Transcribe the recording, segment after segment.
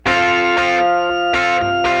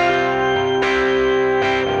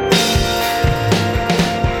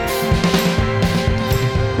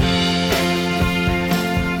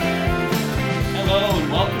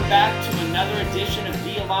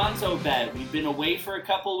been away for a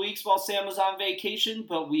couple weeks while Sam was on vacation,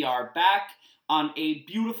 but we are back on a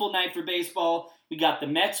beautiful night for baseball. We got the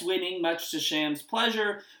Mets winning, much to Sham's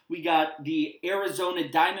pleasure. We got the Arizona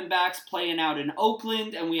Diamondbacks playing out in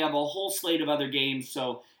Oakland, and we have a whole slate of other games.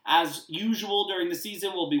 So, as usual during the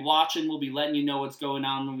season, we'll be watching. We'll be letting you know what's going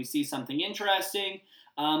on when we see something interesting.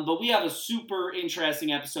 But we have a super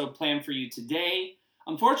interesting episode planned for you today.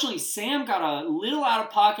 Unfortunately, Sam got a little out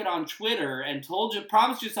of pocket on Twitter and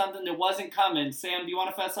promised you something that wasn't coming. Sam, do you want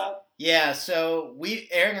to fess up? Yeah, so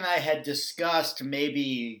Aaron and I had discussed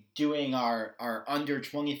maybe doing our under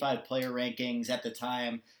 25 player rankings at the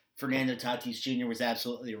time. Fernando Tatis Jr. was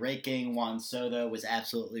absolutely raking. Juan Soto was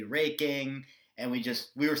absolutely raking. And we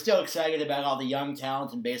were still excited about all the young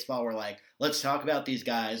talent in baseball. We're like, let's talk about these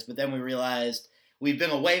guys. But then we realized we've been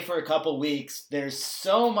away for a couple weeks. There's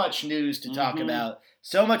so much news to talk about,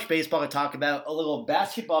 so much baseball to talk about, a little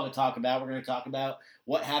basketball to talk about. We're going to talk about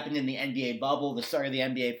what happened in the NBA bubble, the start of the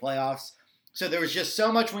NBA playoffs. So there was just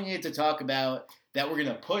so much we needed to talk about that we're going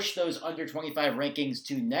to push those under 25 rankings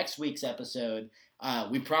to next week's episode.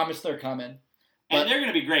 We promise they're coming. And they're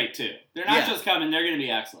going to be great, too. They're not just coming, they're going to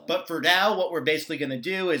be excellent. But for now, what we're basically going to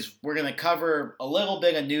do is we're going to cover a little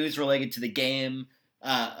bit of news related to the game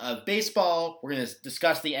of baseball. We're going to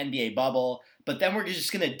discuss the NBA bubble. But then we're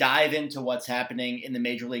just going to dive into what's happening in the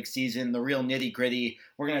Major League season, the real nitty-gritty.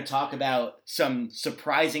 We're going to talk about some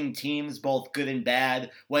surprising teams, both good and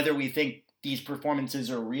bad, whether we think these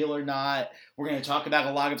performances are real or not. We're going to talk about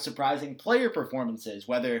a lot of surprising player performances,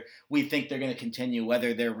 whether we think they're going to continue,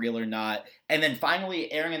 whether they're real or not. And then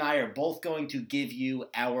finally, Aaron and I are both going to give you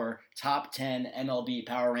our top 10 MLB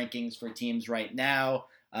power rankings for teams right now.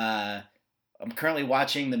 I'm currently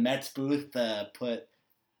watching the Mets booth put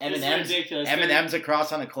M&M's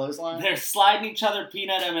across on a clothesline. They're sliding each other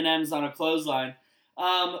peanut M&M's on a clothesline.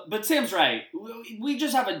 But Sam's right. We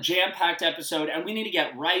just have a jam-packed episode, and we need to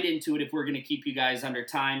get right into it if we're going to keep you guys under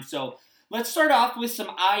time. So let's start off with some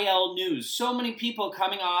IL news. So many people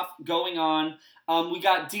going on. We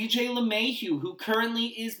got DJ LeMahieu, who currently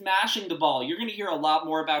is mashing the ball. You're going to hear a lot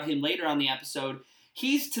more about him later on the episode.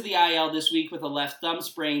 He's to the IL this week with a left thumb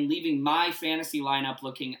sprain, leaving my fantasy lineup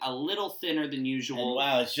looking a little thinner than usual.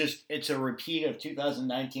 And wow, it's a repeat of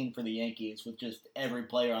 2019 for the Yankees with just every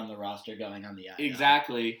player on the roster going on the IL.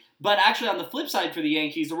 Exactly. But actually on the flip side for the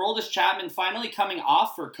Yankees, Aroldis Chapman finally coming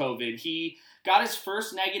off for COVID. He got his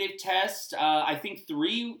first negative test, I think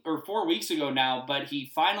 3 or 4 weeks ago now, but he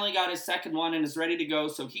finally got his second one and is ready to go,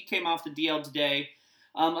 so he came off the DL today.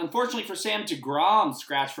 Unfortunately for Sam, DeGrom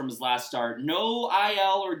scratched from his last start. No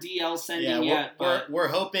IL or DL sending yet. But we're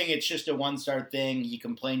hoping it's just a one-start thing. He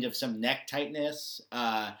complained of some neck tightness.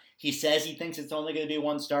 He says he thinks it's only going to be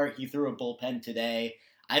one start. He threw a bullpen today.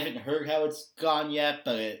 I haven't heard how it's gone yet,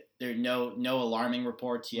 but there are no alarming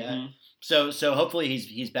reports yet. Mm-hmm. So hopefully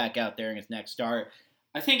he's back out there in his next start.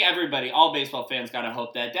 I think all baseball fans got to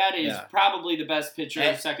hope that is probably the best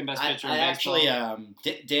pitcher, second best pitcher in baseball.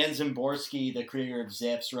 Actually, Dan Szymborski, the creator of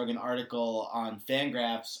Zips, wrote an article on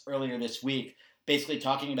Fangraphs earlier this week, basically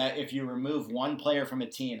talking about if you remove one player from a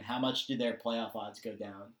team, how much do their playoff odds go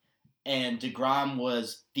down? And DeGrom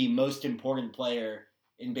was the most important player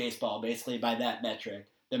in baseball, basically by that metric.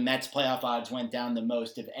 The Mets' playoff odds went down the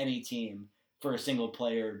most of any team for a single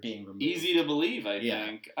player being removed. Easy to believe, I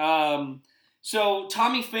think. So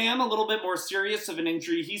Tommy Pham, a little bit more serious of an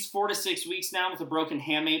injury. He's 4 to 6 weeks now with a broken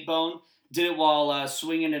hamate bone. Did it while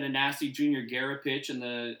swinging at a nasty Junior Guerra pitch in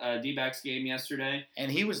the D-backs game yesterday.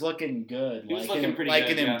 And he was looking good. He was looking pretty good.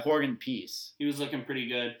 Like an important piece. He was looking pretty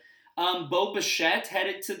good. Bo Bichette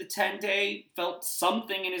headed to the 10-day, felt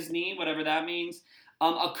something in his knee, whatever that means.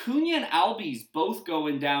 Acuna and Albies both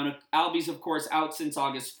going down. Albies, of course, out since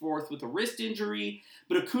August 4th with a wrist injury,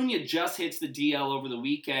 but Acuna just hits the DL over the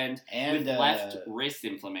weekend with left wrist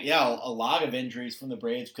inflammation. Yeah, a lot of injuries from the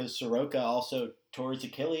Braves because Soroka also tore his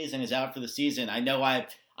Achilles and is out for the season. I know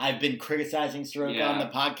I've been criticizing Soroka on the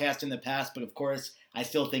podcast in the past, but of course, I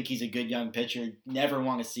still think he's a good young pitcher. Never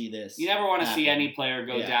want to see this. You never want to see any player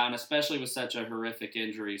go down, especially with such a horrific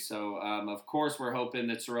injury. So, of course, we're hoping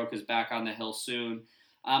that Soroka's back on the hill soon.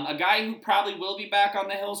 A guy who probably will be back on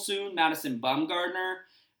the hill soon, Madison Bumgarner.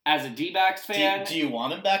 As a D-backs fan... Do you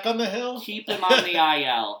want him back on the hill? Keep him on the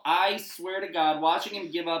IL. I swear to God, watching him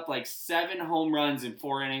give up like 7 home runs in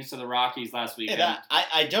 4 innings to the Rockies last weekend. And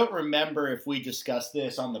I don't remember if we discussed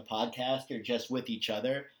this on the podcast or just with each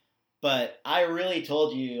other, but I really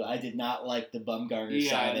told you I did not like the Bumgarner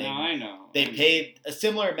signing. Yeah, no, I know. They paid a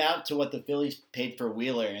similar amount to what the Phillies paid for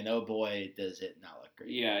Wheeler, and oh boy, does it not look great.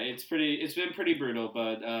 Yeah, it's been pretty brutal,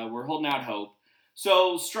 but we're holding out hope.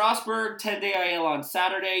 So, Strasburg, 10-day IL on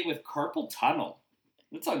Saturday with carpal tunnel.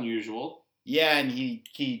 That's unusual. Yeah, and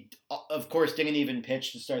he of course didn't even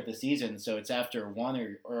pitch to start the season, so it's after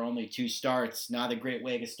one or only two starts. Not a great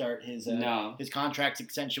way to start No. his contract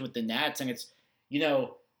extension with the Nats, and it's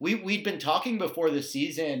we'd been talking before the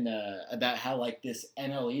season about how like this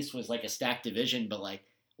NL East was like a stacked division, but like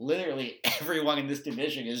literally everyone in this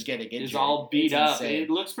division is getting injured. Is all beat it's up. Insane. It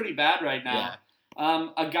looks pretty bad right now. Yeah.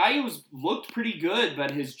 A guy who's looked pretty good but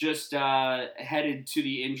has just headed to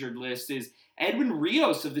the injured list is Edwin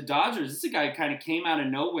Rios of the Dodgers. This is a guy who kind of came out of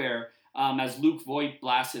nowhere as Luke Voigt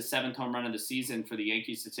blasts his 7th home run of the season for the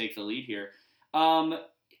Yankees to take the lead here.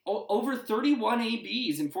 Over 31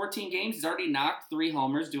 ABs in 14 games. He's already knocked 3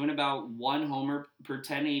 homers, doing about 1 homer per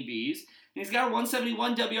 10 ABs. And he's got a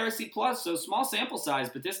 171 WRC plus, so small sample size,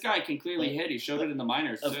 but this guy can clearly hit. He showed it in the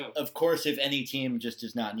minors, too. Of course, if any team just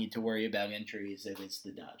does not need to worry about injuries, it is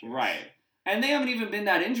the Dodgers. Right. And they haven't even been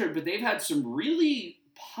that injured, but they've had some really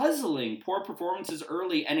puzzling poor performances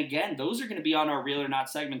early. And again, those are going to be on our Real or Not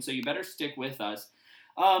segment, so you better stick with us.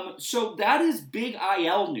 So that is big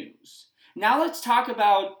IL news. Now let's talk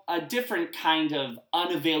about a different kind of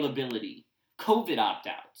unavailability, COVID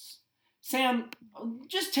opt-outs. Sam,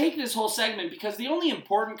 just take this whole segment because the only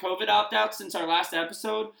important COVID opt-outs since our last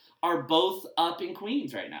episode are both up in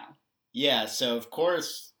Queens right now. Yeah, so of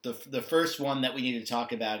course, the first one that we need to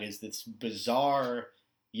talk about is this bizarre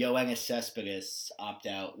Yoenis Cespedes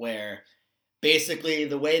opt-out where basically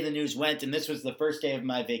the way the news went, and this was the first day of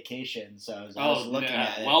my vacation, so I was looking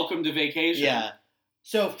at it. Welcome to vacation. Yeah.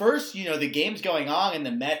 So first, the game's going on, and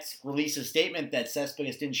the Mets release a statement that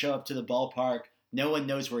Cespedes didn't show up to the ballpark. No one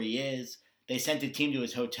knows where he is. They sent a team to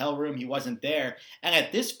his hotel room. He wasn't there. And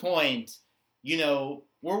at this point, we're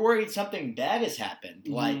worried something bad has happened.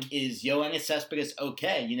 Mm-hmm. Like, is Yoenis Cespedes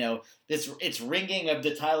okay? It's ringing of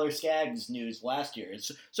the Tyler Skaggs news last year.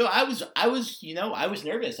 So I was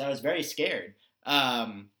nervous. I was very scared.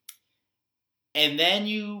 And then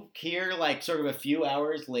you hear, like, sort of a few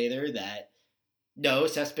hours later that, no,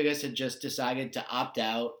 Cespedes had just decided to opt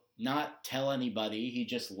out, not tell anybody. He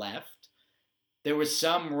just left. There was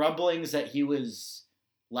some rumblings that he was,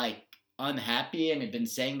 like, unhappy and had been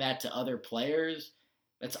saying that to other players.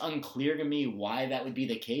 That's unclear to me why that would be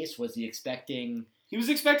the case. Was he expecting... He was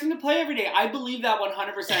expecting to play every day. I believe that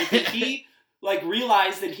 100%. Did he,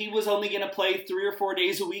 realized that he was only going to play 3 or 4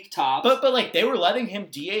 days a week tops? But, they were letting him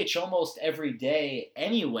DH almost every day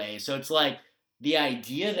anyway. So it's like, the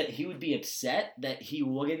idea that he would be upset that he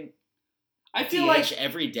wouldn't I feel DH like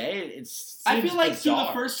every day. I feel like bizarre. through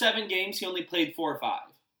the first 7 games, he only played 4 or 5.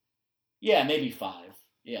 Yeah, maybe 5.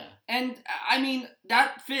 Yeah. And, I mean,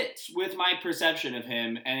 that fits with my perception of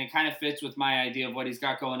him, and it kind of fits with my idea of what he's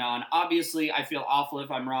got going on. Obviously, I feel awful if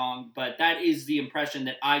I'm wrong, but that is the impression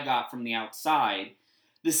that I got from the outside.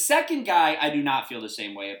 The second guy, I do not feel the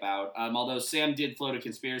same way about, although Sam did float a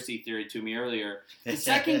conspiracy theory to me earlier. The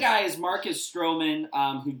second guy is Marcus Stroman,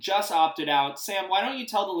 who just opted out. Sam, why don't you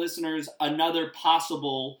tell the listeners another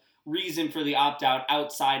possible reason for the opt-out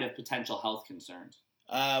outside of potential health concerns?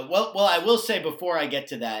 Well, I will say before I get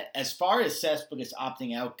to that, as far as Cespedes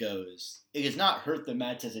opting out goes, it has not hurt the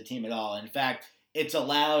Mets as a team at all. In fact, it's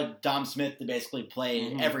allowed Dom Smith to basically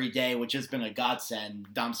play every day, which has been a godsend.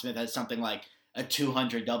 Dom Smith has something like a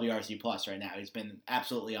 200 WRC plus right now. He's been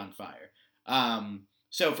absolutely on fire.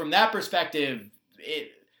 So from that perspective,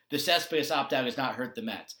 the Cespedes opt-out has not hurt the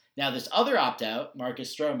Mets. Now, this other opt-out,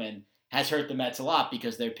 Marcus Stroman, has hurt the Mets a lot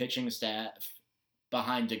because their pitching staff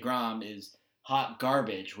behind DeGrom is hot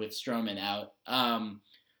garbage with Stroman out. Even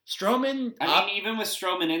with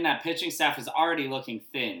Stroman in, that pitching staff is already looking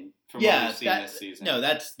thin from what we've seen this season. No,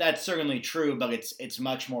 that's certainly true, but it's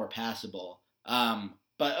much more passable.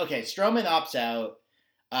 But okay, Stroman opts out.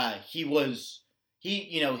 He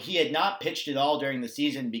had not pitched at all during the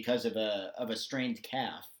season because of a strained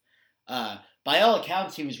calf. By all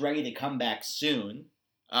accounts, he was ready to come back soon.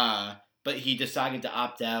 But he decided to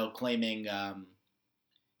opt out, claiming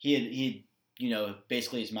he had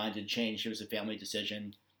basically his mind had changed. It was a family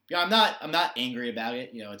decision. I'm not angry about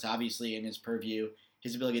it. It's obviously in his purview,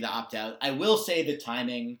 his ability to opt out. I will say the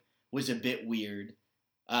timing was a bit weird,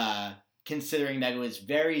 considering that it was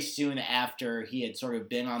very soon after he had sort of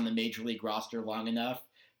been on the major league roster long enough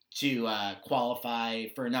to qualify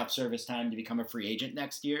for enough service time to become a free agent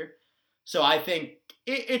next year. So I think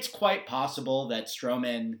it's quite possible that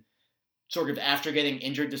Stroman, sort of after getting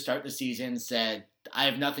injured to start the season, said, I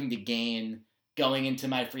have nothing to gain going into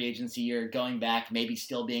my free agency year, going back, maybe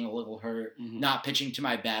still being a little hurt, not pitching to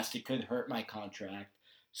my best. It could hurt my contract.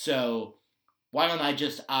 So why don't I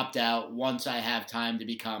just opt out once I have time to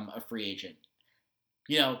become a free agent?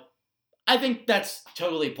 I think that's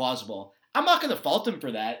totally plausible. I'm not going to fault him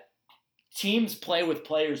for that. teams play with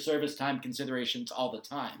player service time considerations all the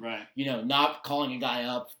time. Right. Not calling a guy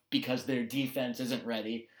up because their defense isn't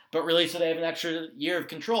ready, but really so they have an extra year of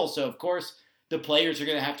control. So, of course, the players are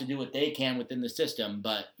going to have to do what they can within the system.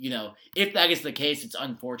 But, if that is the case, it's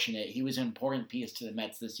unfortunate. He was an important piece to the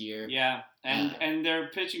Mets this year. Yeah, and their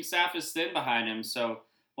pitching staff is thin behind him, so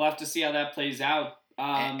we'll have to see how that plays out.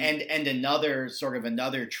 And another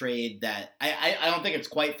trade that I don't think it's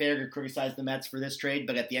quite fair to criticize the Mets for this trade,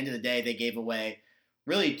 but at the end of the day, they gave away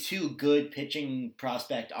really two good pitching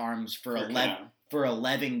prospect arms for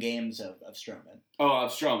 11 games of Stroman. Oh,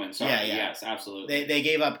 of Stroman. Sorry. Yeah. Yes, absolutely. They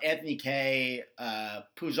gave up Anthony Kay,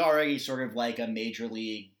 who's already sort of like a major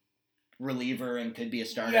league reliever and could be a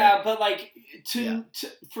starter. Yeah, but to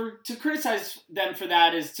criticize them for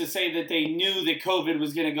that is to say that they knew that COVID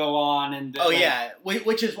was going to go on and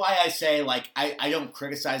which is why I say I don't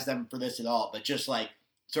criticize them for this at all, but just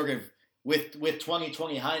sort of with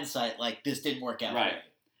 2020 hindsight, this didn't work out right.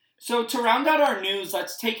 So to round out our news,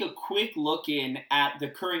 let's take a quick look in at the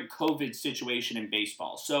current COVID situation in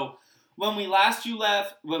baseball. So when we left you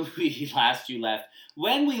last, the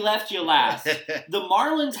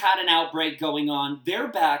Marlins had an outbreak going on. They're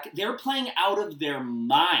back. They're playing out of their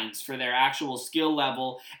minds for their actual skill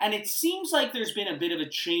level. And it seems like there's been a bit of a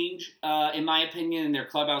change, in my opinion, in their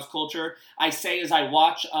clubhouse culture. I say as I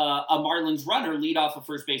watch a Marlins runner lead off of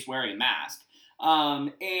first base wearing a mask.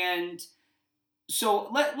 So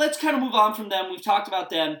let's kind of move on from them. We've talked about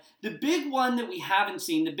them. The big one that we haven't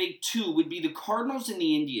seen, the big two, would be the Cardinals and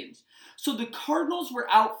the Indians. So the Cardinals were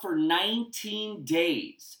out for 19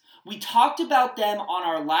 days. We talked about them on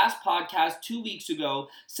our last podcast 2 weeks ago,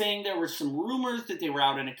 saying there were some rumors that they were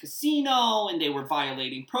out in a casino and they were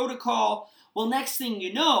violating protocol. Well, next thing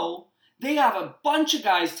you know, they have a bunch of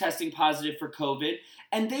guys testing positive for COVID,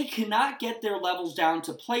 and they cannot get their levels down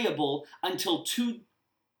to playable until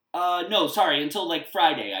until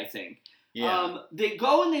Friday, I think. Yeah. They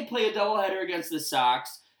go and they play a doubleheader against the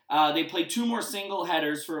Sox. They play one more single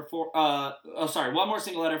header for a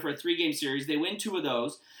 3-game series. They win 2 of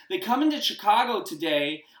those. They come into Chicago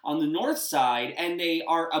today on the north side, and they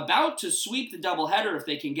are about to sweep the doubleheader if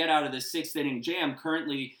they can get out of the 6th inning jam.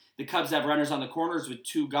 Currently, the Cubs have runners on the corners with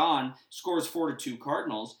 2 gone. Scores 4-2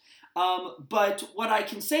 Cardinals. But what I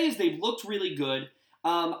can say is they've looked really good.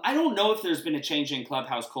 I don't know if there's been a change in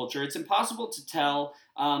clubhouse culture. It's impossible to tell,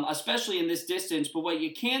 especially in this distance. But what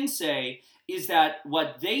you can say is that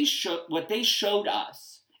what they showed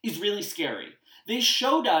us is really scary. They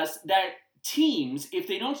showed us that teams, if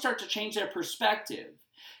they don't start to change their perspective,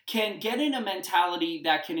 can get in a mentality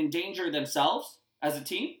that can endanger themselves as a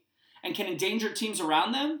team and can endanger teams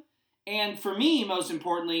around them. And for me, most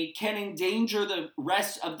importantly, can endanger the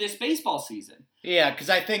rest of this baseball season. Yeah, because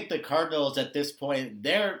I think the Cardinals at this point,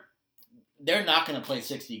 they're not going to play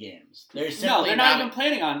 60 games. They're not even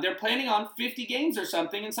planning on. They're planning on 50 games or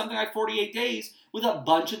something in something like 48 days with a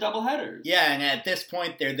bunch of doubleheaders. Yeah, and at this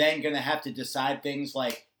point, they're then going to have to decide things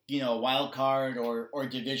like, wild card or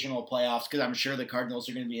divisional playoffs, because I'm sure the Cardinals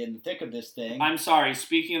are going to be in the thick of this thing. I'm sorry.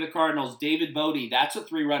 Speaking of the Cardinals, David Bodie, that's a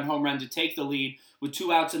 3-run home run to take the lead with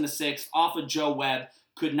 2 outs in the 6th off of Joe Webb.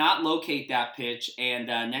 Could not locate that pitch, and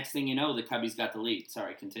next thing you know, the Cubbies got the lead.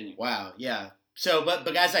 Sorry, continue. Wow, yeah. So,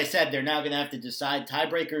 but as I said, they're now going to have to decide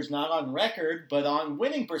tiebreakers not on record, but on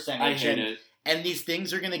winning percentage. I hate it. And these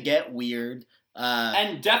things are going to get weird.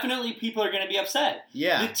 And definitely people are going to be upset.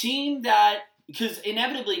 Yeah. The team that... Because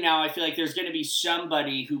inevitably now I feel like there's going to be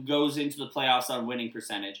somebody who goes into the playoffs on winning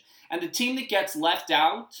percentage. And the team that gets left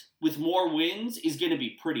out with more wins is going to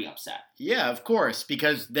be pretty upset. Yeah, of course,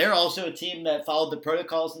 because they're also a team that followed the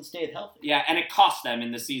protocols and stayed healthy. Yeah, and it cost them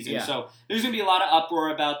in the season. Yeah. So there's going to be a lot of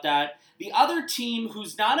uproar about that. The other team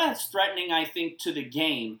who's not as threatening, I think, to the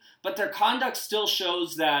game, but their conduct still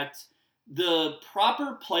shows that the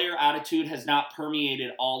proper player attitude has not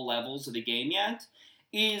permeated all levels of the game yet,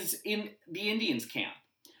 is in the Indians camp.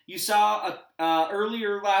 You saw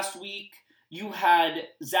earlier last week, you had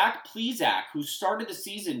Zach Plesac, who started the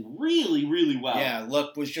season really, really well. Yeah,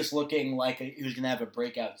 was just looking like he was going to have a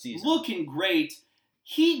breakout season. Looking great.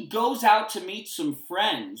 He goes out to meet some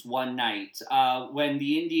friends one night when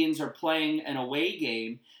the Indians are playing an away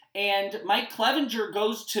game, and Mike Clevenger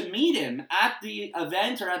goes to meet him at the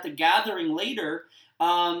event or at the gathering later.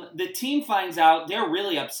 The team finds out. They're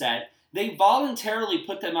really upset. They voluntarily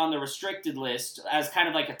put them on the restricted list as kind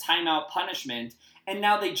of like a timeout punishment, and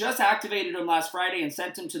now they just activated him last Friday and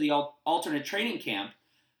sent him to the alternate training camp.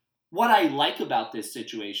 What I like about this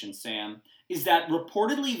situation, Sam, is that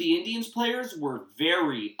reportedly the Indians players were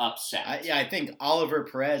very upset. I think Oliver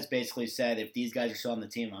Perez basically said, if these guys are still on the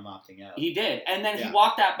team, I'm opting out. He did, and then he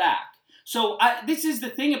walked that back. So this is the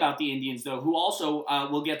thing about the Indians, though, who also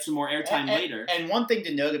will get some more airtime later. And one thing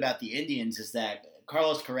to note about the Indians is that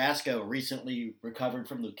Carlos Carrasco recently recovered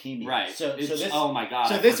from leukemia. Right. So this, oh my God,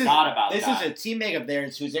 so I this forgot about this that. is a teammate of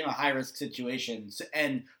theirs who's in a high risk situation,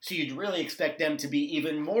 and so you'd really expect them to be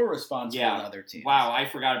even more responsible than other teams. Wow, I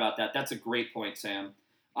forgot about that. That's a great point, Sam.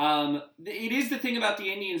 It is the thing about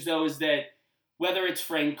the Indians, though, is that whether it's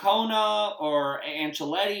Francona or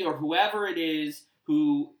Ancelotti or whoever it is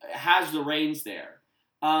who has the reins there,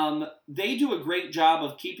 they do a great job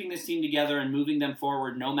of keeping this team together and moving them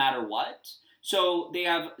forward no matter what. So they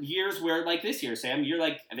have years where, like this year, Sam, you're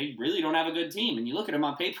like, they really don't have a good team. And you look at them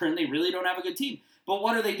on paper and they really don't have a good team. But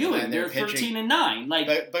what are they doing? They're 13-9.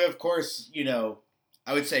 But of course,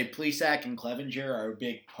 I would say Plesac and Clevenger are a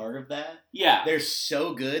big part of that. Yeah. They're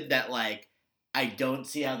so good that, I don't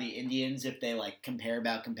see how the Indians, if they, compare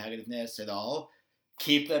about competitiveness at all,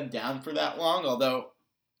 keep them down for that long, although...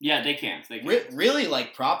 Yeah, they can't. Really,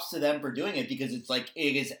 props to them for doing it, because it's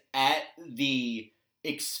it is at the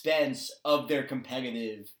expense of their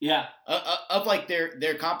competitive... Yeah. Of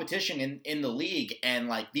their competition in the league,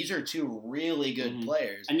 and, these are two really good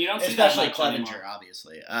players. And you don't see especially that much Clevenger, anymore.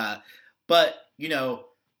 obviously. But,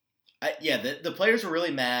 the players were really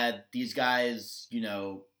mad. These guys,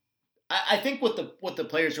 I think what the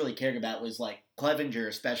players really cared about was Clevenger,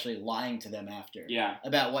 especially lying to them after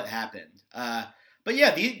about what happened. But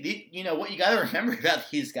yeah, what you got to remember about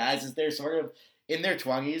these guys is they're sort of in their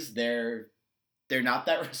 20s. They're not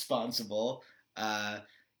that responsible.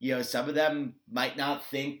 Some of them might not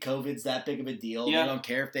think COVID's that big of a deal. Yeah. They don't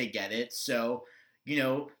care if they get it. So,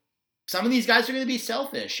 some of these guys are going to be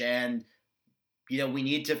selfish, and we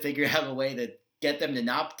need to figure out a way to get them to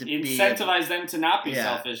not to incentivize them to not be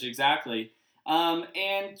selfish. Exactly.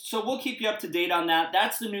 And so we'll keep you up to date on that.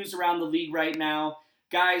 That's the news around the league right now.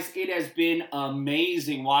 Guys, it has been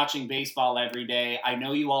amazing watching baseball every day. I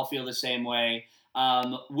know you all feel the same way.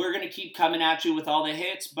 We're going to keep coming at you with all the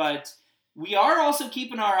hits, but we are also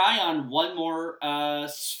keeping our eye on one more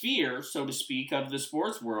sphere, so to speak, of the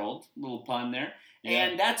sports world. Little pun there. Yeah.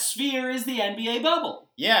 And that sphere is the NBA bubble.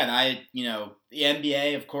 Yeah, and the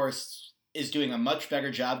NBA, of course, is doing a much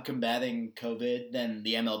better job combating COVID than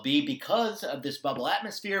the MLB because of this bubble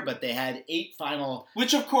atmosphere, but they had 8 final...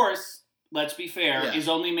 Which, of course, let's be fair, is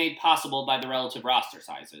only made possible by the relative roster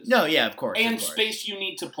sizes. No, yeah, of course. And space you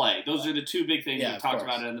need to play. Those are the two big things we've talked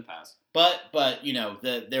about it in the past. But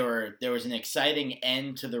there was an exciting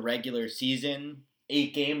end to the regular season.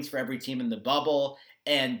 8 games for every team in the bubble.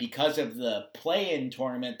 And because of the play-in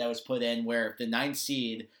tournament that was put in where the 9th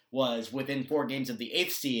seed was within 4 games of the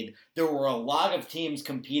 8th seed, there were a lot of teams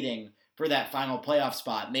competing for that final playoff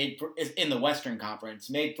spot in the Western Conference,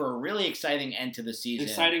 made for a really exciting end to the season.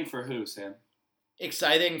 Exciting for who, Sam?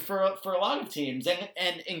 Exciting for a lot of teams,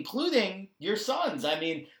 and including your Suns. I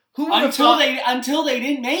mean, until they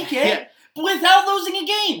didn't make it. Yeah. Without losing a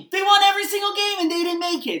game. They won every single game and they didn't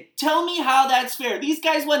make it. Tell me how that's fair. These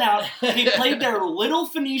guys went out, they played their little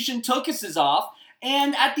Phoenician tookuses off,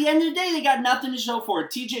 and at the end of the day, they got nothing to show for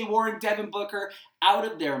it. TJ Warren, Devin Booker, out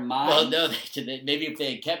of their mind. Well, no, maybe if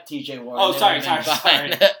they had kept TJ Warren. Oh, sorry.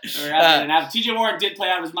 TJ Warren did play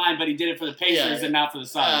out of his mind, but he did it for the Pacers and not for the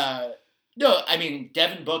Suns. No, I mean,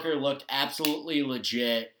 Devin Booker looked absolutely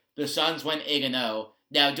legit. The Suns went 8-0.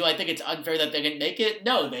 Now, do I think it's unfair that they didn't make it?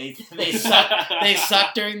 No, they sucked. They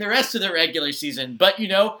sucked during the rest of the regular season. But,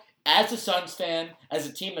 as a Suns fan, as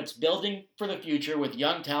a team that's building for the future with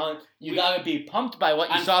young talent, you got to be pumped by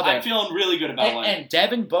what you saw there. I'm feeling really good about it. And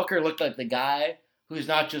Devin Booker looked like the guy who's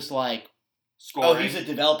not just scoring. Oh, he's a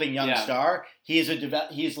developing young star. He's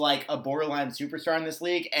like a borderline superstar in this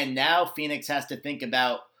league. And now Phoenix has to think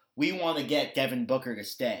about, we want to get Devin Booker to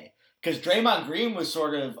stay. Because Draymond Green was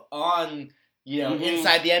sort of on...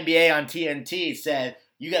 inside the NBA on TNT said,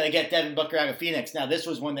 you got to get Devin Booker out of Phoenix. Now, this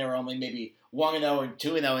was when they were only maybe 1-0 or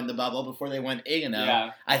 2-0 in the bubble before they went 8-0.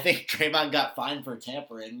 Yeah. I think Draymond got fined for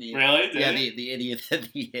tampering. Really? The idiot that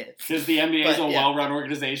he is. Because the NBA is a well-run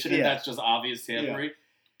organization, and that's just obvious tampering.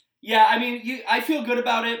 Yeah, I mean, I feel good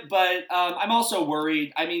about it, but I'm also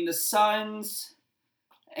worried. I mean, the Suns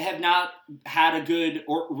have not had a good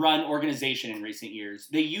run organization in recent years.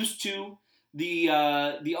 They used to. The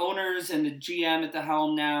owners and the GM at the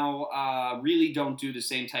helm now really don't do the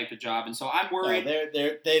same type of job, and so I'm worried. No,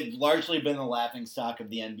 they've largely been the laughingstock of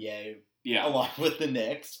the NBA, along with the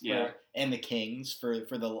Knicks and the Kings for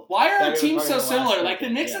the. Why are our teams so similar? Like the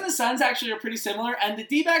Knicks and the Suns actually are pretty similar, and the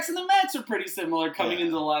D-backs and the Mets are pretty similar coming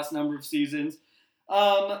into the last number of seasons.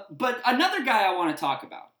 But another guy I want to talk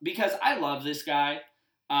about because I love this guy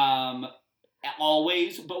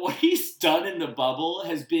always, but what he's done in the bubble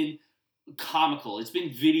has been comical. It's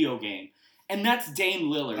been video game. and that's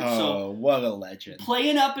Dame Lillard. Oh, so what a legend.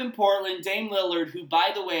 Playing up in Portland, Dame Lillard, who,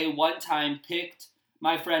 by the way, one time picked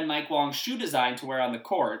my friend Mike Wong's shoe design to wear on the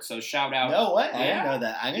court. So shout out. No way. Yeah, I didn't know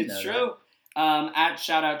that. I didn't know it's true. At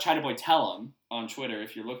shout out Chinaboy Tell him on Twitter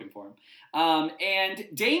if you're looking for him. And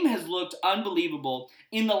Dame has looked unbelievable.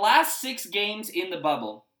 In the last 6 games in the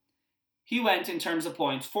bubble, he went, in terms of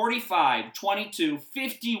points, 45, 22,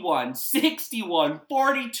 51, 61,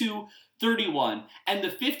 42, 31. And the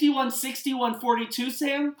 51, 61, 42,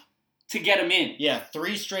 Sam, to get him in. Yeah,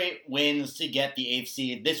 3 straight wins to get the 8th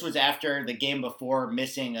seed. This was after the game before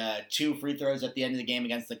missing 2 free throws at the end of the game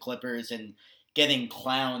against the Clippers and getting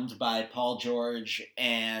clowned by Paul George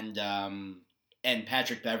and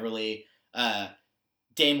Patrick Beverly.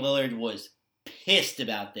 Dame Lillard was pissed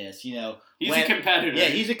about this. You know, he's a competitor. Yeah,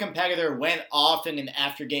 he's a competitor. Went off in an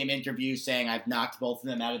after-game interview saying, "I've knocked both of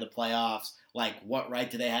them out of the playoffs. Like, what right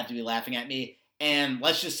do they have to be laughing at me?" And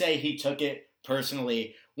let's just say he took it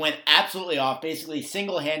personally. Went absolutely off, basically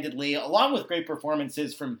single-handedly, along with great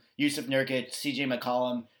performances from Yusuf Nurkic, CJ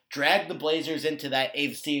McCollum, dragged the Blazers into that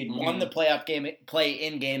 8th seed, won the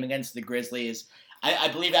play-in game against the Grizzlies. I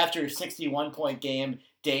believe after a 61-point game,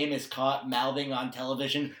 Dame is caught mouthing on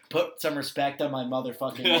television, "Put some respect on my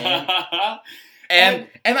motherfucking name." and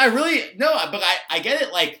I really, no, but I get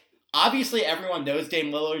it. Like, obviously everyone knows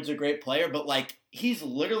Dame Lillard's a great player, but like, he's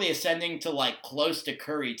literally ascending to like close to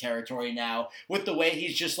Curry territory now with the way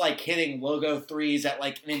he's just like hitting logo threes at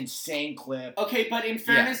like an insane clip. Okay, but in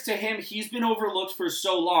fairness to him, he's been overlooked for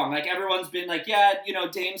so long. Like, everyone's been like, yeah, you know,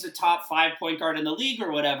 Dame's a top 5 point guard in the league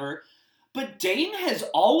or whatever. But Dame has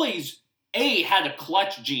always, had a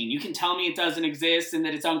clutch gene. You can tell me it doesn't exist and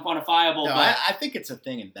that it's unquantifiable. No, but I think it's a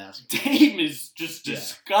thing in basketball. Dame is just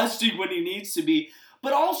disgusting when he needs to be.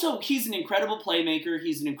 But also, he's an incredible playmaker.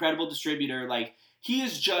 He's an incredible distributor. Like, he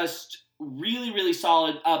is just really, really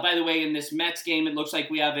solid. By the way, in this Mets game, it looks like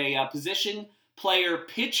we have a position player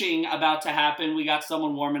pitching about to happen. We got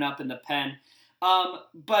someone warming up in the pen.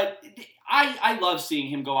 But I love seeing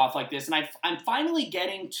him go off like this. And I'm finally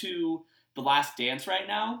getting to The Last Dance right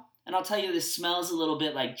now. And I'll tell you, this smells a little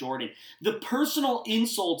bit like Jordan. The personal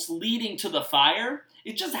insults leading to the fire,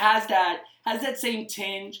 it just has that same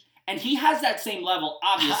tinge. And he has that same level,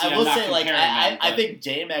 obviously. I will say, like, I think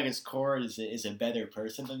Dame at his core is a better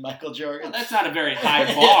person than Michael Jordan. Well, that's not a very high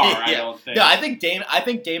bar, I don't think. No, I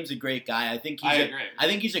think Dame's a great guy. I think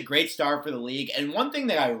he's a great star for the league. And one thing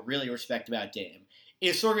that I really respect about Dame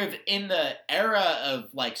is sort of in the era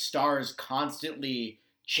of like stars constantly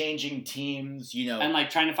changing teams, you know, and like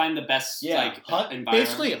trying to find the best environment.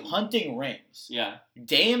 Basically hunting rings. Yeah.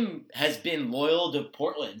 Dame has been loyal to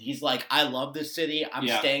Portland. He's like, I love this city. I'm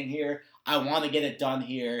staying here. I want to get it done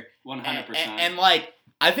here. 100%. And like,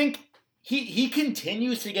 I think he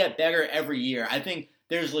continues to get better every year. I think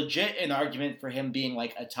there's legit an argument for him being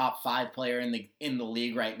like a top 5 player in the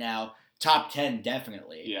league right now. Top 10,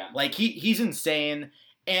 definitely. Yeah. Like, he's insane.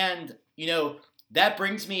 And, you know, that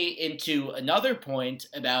brings me into another point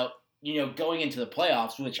about, you know, going into the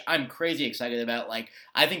playoffs, which I'm crazy excited about. Like,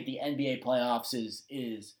 I think the NBA playoffs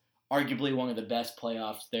is arguably one of the best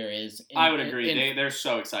playoffs there is. I would agree. They're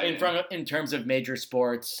so exciting. In terms of major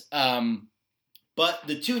sports. But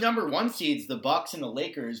the 2 number 1 seeds, the Bucks and the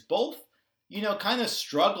Lakers, both, you know, kind of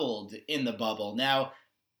struggled in the bubble. Now,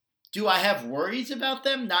 do I have worries about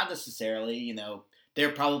them? Not necessarily. You know,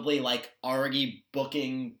 they're probably like already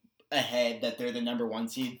booking ahead that they're the number 1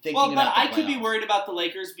 seed. I could be worried about the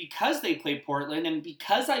Lakers because they play Portland and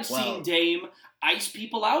because I've seen Dame ice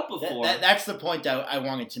people out before. That's the point I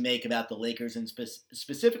wanted to make about the Lakers, and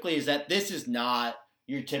specifically is that this is not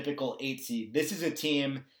your typical 8 seed. This is a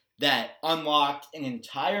team that unlocked an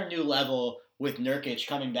entire new level with Nurkic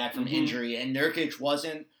coming back from injury, and Nurkic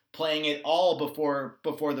wasn't playing it all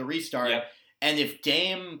before the restart. Yep. And if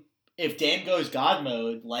Dame goes God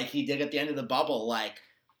mode like he did at the end of the bubble, like,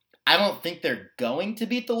 I don't think they're going to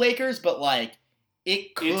beat the Lakers, but like,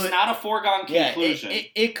 it could. It's not a foregone conclusion.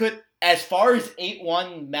 It could, as far as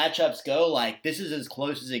 8-1 matchups go, like, this is as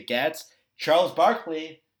close as it gets. Charles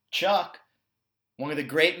Barkley, Chuck, one of the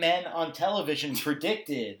great men on television,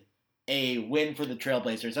 predicted a win for the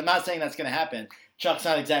Trailblazers. I'm not saying that's going to happen. Chuck's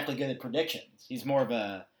not exactly good at predictions. He's more of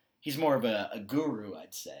a guru,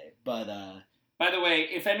 I'd say. But by the way,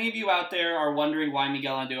 if any of you out there are wondering why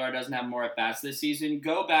Miguel Andujar doesn't have more at-bats this season,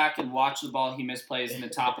 go back and watch the ball he misplays in the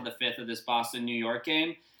top of the 5th of this Boston-New York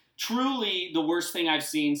game. Truly the worst thing I've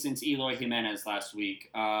seen since Eloy Jimenez last week,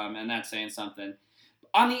 and that's saying something.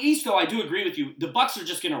 On the East, though, I do agree with you. The Bucks are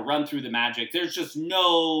just going to run through the Magic. There's just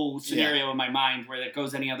no scenario in my mind where that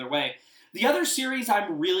goes any other way. The other series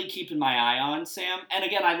I'm really keeping my eye on, Sam, and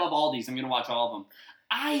again, I love all these. I'm going to watch all of them.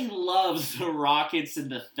 I love the Rockets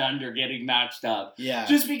and the Thunder getting matched up. Yeah.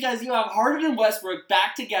 Just because you have Harden and Westbrook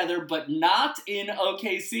back together, but not in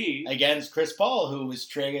OKC. Against Chris Paul, who was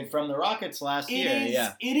traded from the Rockets last year.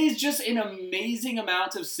 Yeah. It is just an amazing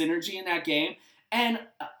amount of synergy in that game. And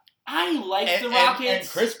I like the Rockets. And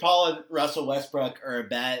Chris Paul and Russell Westbrook are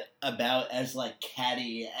about as, like,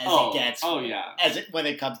 catty as it gets. Oh, yeah. When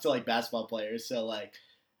it comes to, like, basketball players. So, like...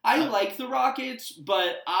 I like the Rockets,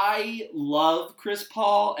 but I love Chris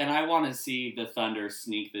Paul, and I want to see the Thunder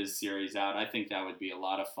sneak this series out. I think that would be a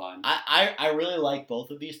lot of fun. I really like both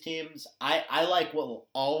of these teams. I will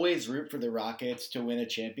always root for the Rockets to win a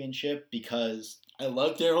championship because I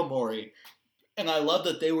love Daryl Morey, and I love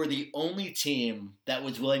that they were the only team that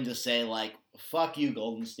was willing to say, like, fuck you,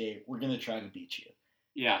 Golden State, we're going to try to beat you.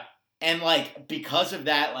 Yeah. And, like, because of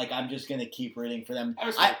that, like, I'm just going to keep rooting for them.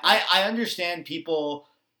 I understand people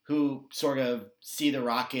who sort of see the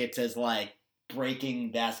Rockets as, like,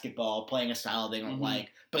 breaking basketball, playing a style they don't like.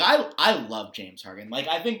 But I love James Harden. Like,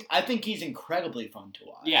 I think he's incredibly fun to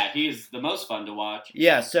watch. Yeah, he's the most fun to watch.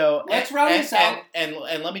 Yeah, so... Let's round this out. And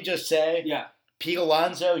let me just say... Yeah. Pete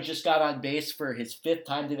Alonso just got on base for his 5th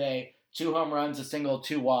time today. 2 home runs, a single,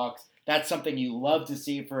 2 walks. That's something you love to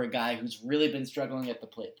see for a guy who's really been struggling at the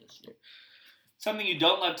plate this year. Something you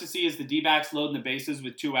don't love to see is the D-backs loading the bases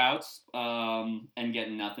with 2 outs and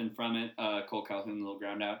getting nothing from it. Cole Calhoun, a little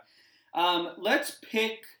ground out. Let's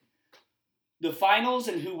pick the finals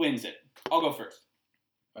and who wins it. I'll go first.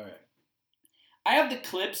 All right. I have the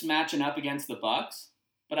Clips matching up against the Bucks,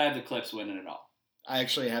 but I have the Clips winning it all. I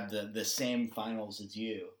actually have the same finals as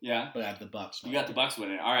you. Yeah? But I have the Bucks winning. You got the Bucks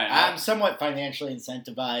winning. All right. I'm somewhat financially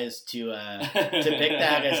incentivized to pick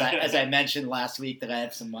that, as I mentioned last week that I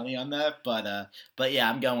have some money on that. But yeah,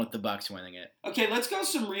 I'm going with the Bucks winning it. Okay, let's go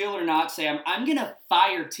some real or not, Sam. I'm going to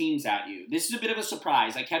fire teams at you. This is a bit of a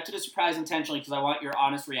surprise. I kept it a surprise intentionally because I want your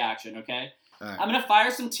honest reaction, okay? All right. I'm going to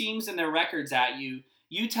fire some teams and their records at you.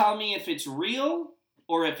 You tell me if it's real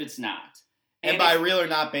or if it's not. And by real or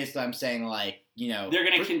not, basically, I'm saying, like, you know... They're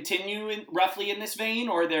going to continue roughly in this vein,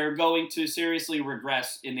 or they're going to seriously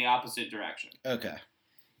regress in the opposite direction? Okay.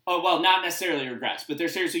 Oh, well, not necessarily regress, but they're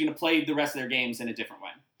seriously going to play the rest of their games in a different way.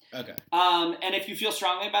 Okay. And if you feel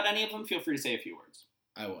strongly about any of them, feel free to say a few words.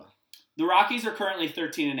 I will. The Rockies are currently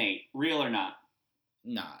 13-8. Real or not?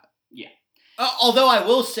 Not. Yeah. Although I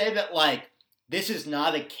will say that, like, this is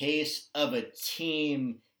not a case of a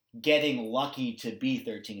team getting lucky to be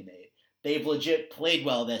 13-8. They've legit played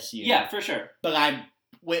well this year. Yeah, for sure. But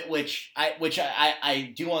which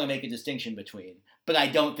I do want to make a distinction between. But I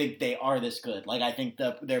don't think they are this good. Like, I think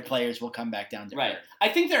their players will come back down to right. earth. I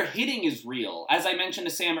think their hitting is real. As I mentioned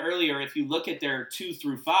to Sam earlier, if you look at their 2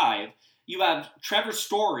 through 5, you have Trevor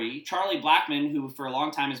Story, Charlie Blackmon, who for a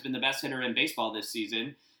long time has been the best hitter in baseball this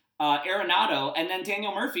season, Arenado, and then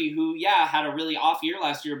Daniel Murphy, who, had a really off year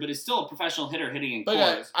last year, but is still a professional hitter hitting in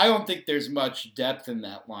cores. I don't think there's much depth in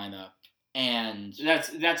that lineup. And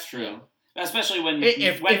that's true, especially when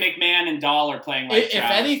McMahon and Dahl are playing like if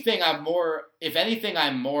anything, I'm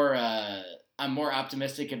more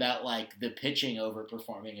optimistic about, like, the pitching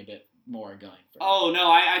overperforming a bit more going forward. Oh no,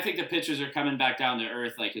 I think the pitchers are coming back down to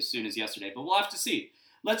earth like as soon as yesterday, but we'll have to see.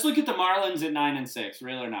 Let's look at the Marlins at 9-6.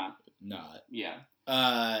 Real or not? Not. Yeah.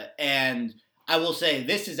 And I will say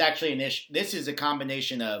this is actually this is a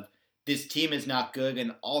combination of this team is not good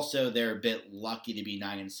and also they're a bit lucky to be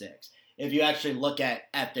 9-6. If you actually look at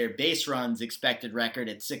their base runs expected record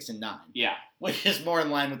at 6-9. Yeah. Which is more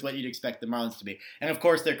in line with what you'd expect the Marlins to be. And of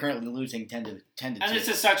course they're currently losing 10-2. And this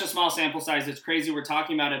is such a small sample size, it's crazy we're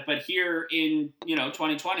talking about it, but here in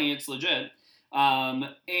 2020 it's legit.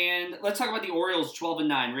 And let's talk about the Orioles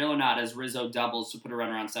 12-9, real or not, as Rizzo doubles to put a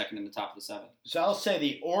runner on second in the top of the 7th. So I'll say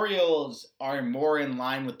the Orioles are more in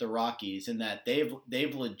line with the Rockies in that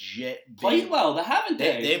they've legit played well, haven't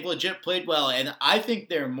they? They've legit played well, and I think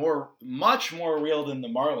they're much more real than the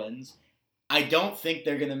Marlins. I don't think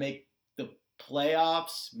they're going to make the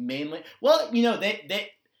playoffs mainly. Well,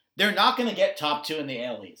 they're not going to get top 2 in the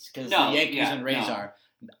AL East because the Yankees and Rays are.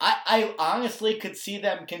 I honestly could see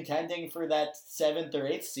them contending for that 7th or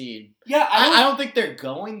 8th seed. Yeah, I don't think they're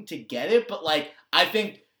going to get it, but, like, I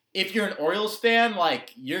think if you're an Orioles fan,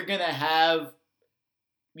 like, you're going to have,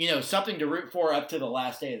 something to root for up to the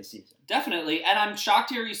last day of the season. Definitely, and I'm shocked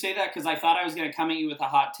to hear you say that because I thought I was going to come at you with a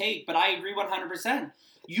hot take, but I agree 100%.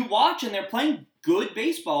 You watch and they're playing good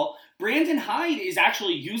baseball. Brandon Hyde is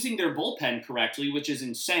actually using their bullpen correctly, which is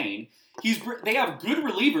insane. They have good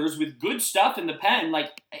relievers with good stuff in the pen.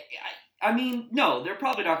 Like, I mean, no, they're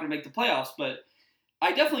probably not going to make the playoffs, but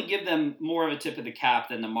I definitely give them more of a tip of the cap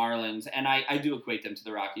than the Marlins, and I do equate them to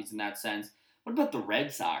the Rockies in that sense. What about the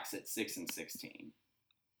Red Sox at 6-16?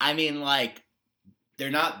 I mean, like, they're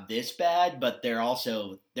not this bad, but they're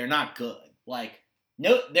not good. Like,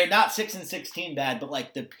 no, they're not 6-16 bad, but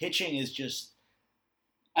like the pitching is just,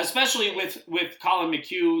 especially with Colin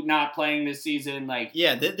McHugh not playing this season. Like,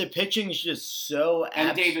 yeah, the pitching is just so.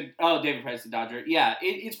 And David Price, the Dodger. Yeah,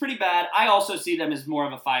 it's pretty bad. I also see them as more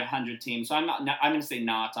of a 500 team, so I'm going to say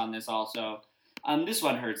not on this also. This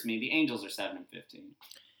one hurts me. The Angels are 7-15.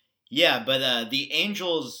 Yeah, but the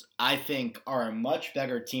Angels, I think, are a much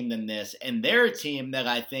better team than this, and they're a team that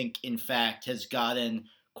I think, in fact, has gotten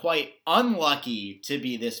quite unlucky to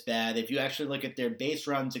be this bad. If you actually look at their base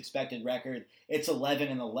runs expected record, it's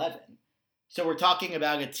 11-11. So we're talking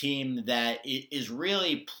about a team that is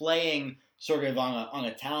really playing sort of on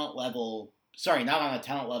a talent level. Sorry, not on a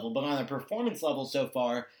talent level, but on a performance level so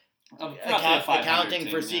far. Accounting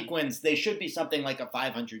for sequence, they should be something like a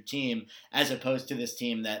 500 team, as opposed to this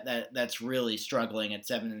team that's really struggling at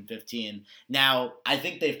 7-15. Now, I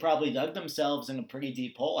think they've probably dug themselves in a pretty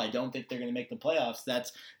deep hole. I don't think they're going to make the playoffs.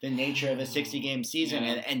 That's the nature of a 60-game season,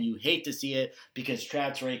 and you hate to see it because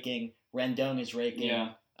Trout's raking, Rendon is raking.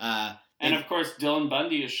 Yeah. And of course, Dylan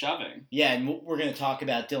Bundy is shoving. Yeah, and we're going to talk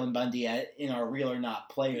about Dylan Bundy in our Real or Not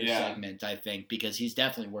Player segment, I think, because he's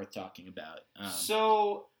definitely worth talking about.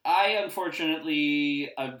 So I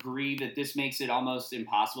unfortunately agree that this makes it almost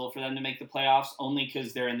impossible for them to make the playoffs, only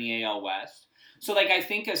because they're in the AL West. So, like, I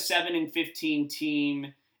think a 7-15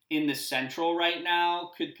 team in the Central right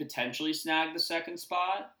now could potentially snag the second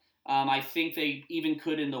spot. I think they even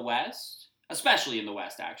could in the West, especially in the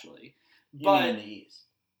West, actually. But in the East.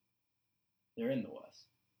 They're in the West.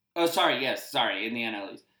 Oh, sorry. Yes, sorry. In the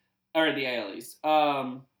NL East. Or the AL East.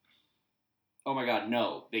 Oh, my God.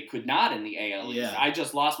 No, they could not in the AL East. Yeah. I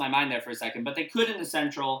just lost my mind there for a second. But they could in the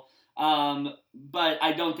Central. But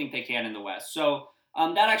I don't think they can in the West. So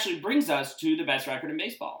that actually brings us to the best record in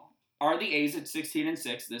baseball. Are the A's at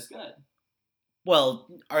 16-6 this good? Well,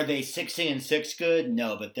 are they 16-6 good?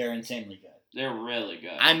 No, but they're insanely good. They're really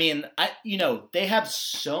good. I mean, they have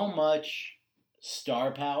so much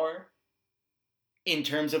star power in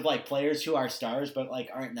terms of, like, players who are stars but, like,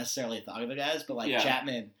 aren't necessarily thought of as, but, like,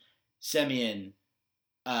 Chapman, Semien,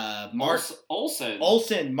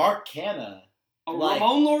 Olsen, Mark Canha.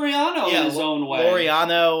 Ramon Laureano in his own way.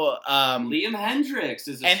 Laureano. Liam Hendricks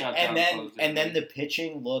is a shutdown closer. And then the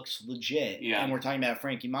pitching looks legit. Yeah. And we're talking about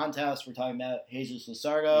Frankie Montas. We're talking about Jesus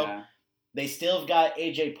Luzardo. Yeah. They still have got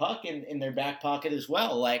A.J. Puck in their back pocket as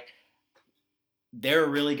well. Like, they're a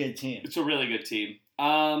really good team. It's a really good team.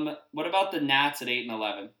 What about the Nats at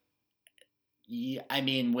 8-11? Yeah, I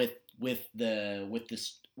mean, with the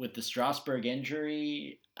Strasburg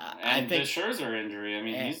injury, I think the Scherzer injury. I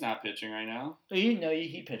mean, he's not pitching right now.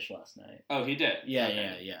 He pitched last night. Oh, he did. Yeah,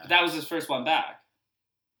 okay. Yeah. But that was his first one back.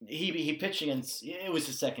 He pitched against. It was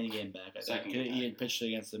his second game back. I think he had pitched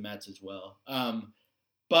against the Mets as well.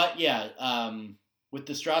 But yeah, with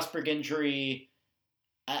the Strasburg injury,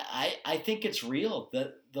 I think it's real.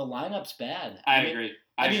 The lineup's bad. I agree.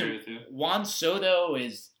 I agree with you. Juan Soto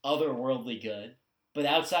is otherworldly good, but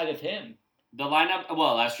outside of him, the lineup.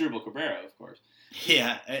 Well, Asdrubal Cabrera, of course.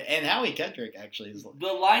 Yeah, and Howie Kendrick actually is. The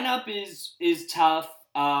lineup is tough.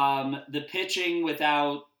 The pitching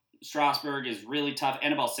without Strasburg is really tough.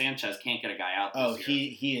 Anibal Sanchez can't get a guy out this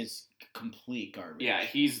year. He is complete garbage. Yeah,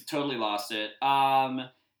 he's totally lost it. And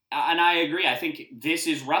I agree. I think this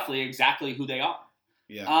is roughly exactly who they are.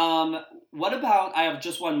 Yeah. What about? I have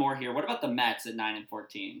just one more here. What about the Mets at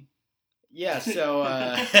 9-14? Yeah. So,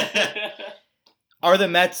 are the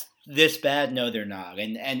Mets this bad? No, they're not.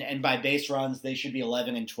 And by base runs, they should be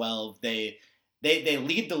 11-12. They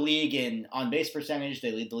lead the league in on base percentage.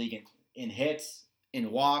 They lead the league in hits,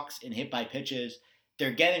 in walks, in hit by pitches.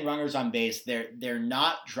 They're getting runners on base. They're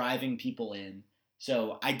not driving people in.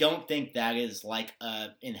 So I don't think that is like a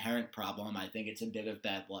inherent problem. I think it's a bit of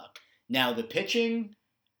bad luck. Now the pitching,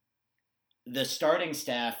 the starting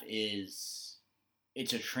staff it's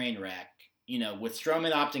a train wreck. With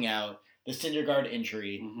Stroman opting out, the Syndergaard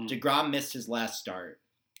injury, DeGrom missed his last start.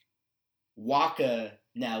 Waka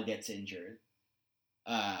now gets injured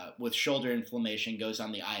with shoulder inflammation, goes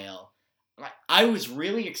on the IL. I was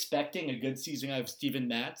really expecting a good season out of Steven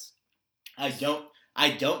Matz. I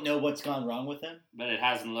don't know what's gone wrong with him. But it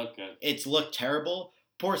hasn't looked good. It's looked terrible.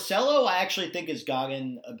 Porcello, I actually think, has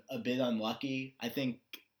gotten a bit unlucky. I think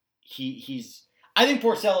I think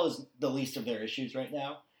Porcello is the least of their issues right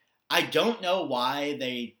now. I don't know why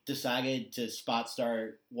they decided to spot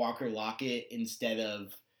start Walker Lockett instead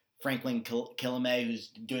of Franklin Kilome, who's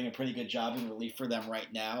doing a pretty good job in relief for them right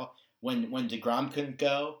now. When DeGrom couldn't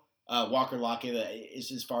go, Walker Lockett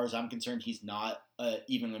is, as far as I'm concerned, he's not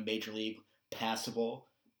even a major league passable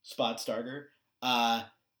spot starter.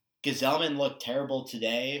 Gazelman looked terrible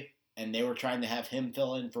today, and they were trying to have him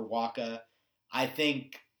fill in for Waka. I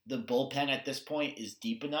think the bullpen at this point is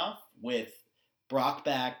deep enough with Brock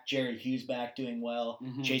back, Jared Hughes back doing well,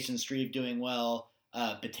 Jason Strebe doing well.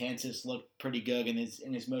 Betances looked pretty good in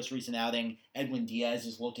his most recent outing. Edwin Diaz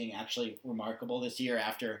is looking actually remarkable this year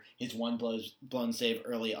after his one blown save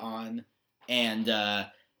early on. And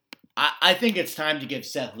I think it's time to give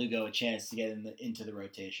Seth Lugo a chance to get into the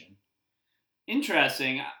rotation.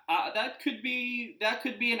 Interesting. That could be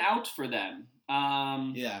an out for them.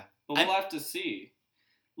 Yeah. But we'll have to see.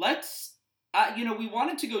 Let's, we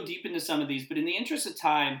wanted to go deep into some of these, but in the interest of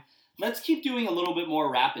time, let's keep doing a little bit more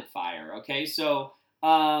rapid fire, okay? So,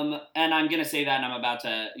 and I'm going to say that, and I'm about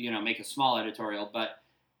to, make a small editorial, but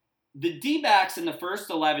the D-backs in the first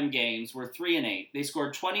 11 games were 3-8. They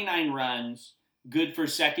scored 29 runs, good for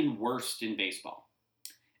second worst in baseball.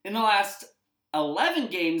 In the last 11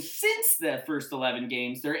 games, since the first 11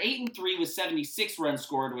 games, they're 8-3 with 76 runs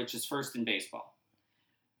scored, which is first in baseball.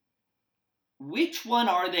 Which one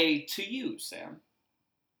are they to you, Sam?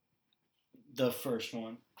 The first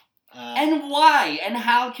one. And why? And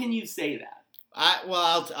how can you say that?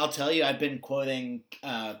 I'll tell you, I've been quoting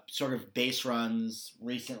sort of base runs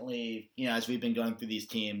recently, as we've been going through these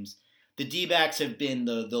teams. The D-backs have been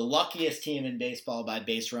the luckiest team in baseball by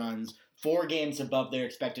base runs, 4 games above their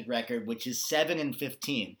expected record, which is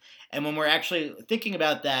 7-15. And when we're actually thinking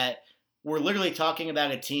about that, we're literally talking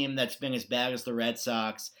about a team that's been as bad as the Red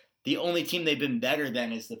Sox. The only team they've been better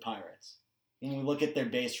than is the Pirates. When we look at their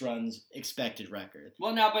base runs expected record.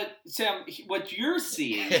 Well, now, but Sam, what you're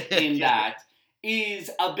seeing in that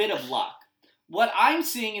is a bit of luck. What I'm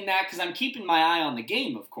seeing in that, because I'm keeping my eye on the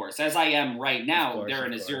game, of course, as I am right now. They're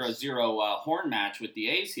in a 0-0 horn match with the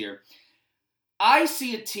A's here. I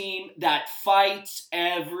see a team that fights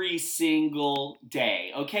every single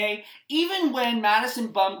day, okay? Even when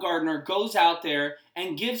Madison Bumgarner goes out there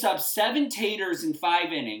and gives up 7 taters in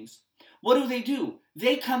 5 innings, what do?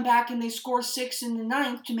 They come back and they score 6 in the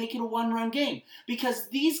 9th to make it a 1-run game. Because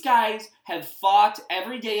these guys have fought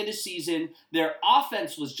every day of the season. Their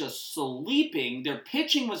offense was just sleeping. Their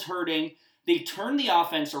pitching was hurting. They turned the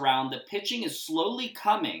offense around. The pitching is slowly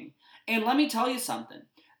coming. And let me tell you something.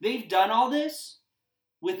 They've done all this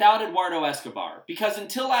without Eduardo Escobar. Because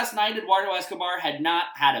until last night, Eduardo Escobar had not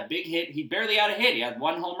had a big hit. He barely had a hit. He had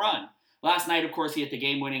 1 home run. Last night, of course, he hit the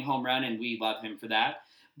game-winning home run, and we love him for that.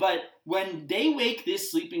 But when they wake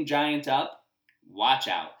this sleeping giant up, watch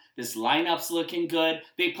out. This lineup's looking good.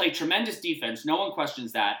 They play tremendous defense. No one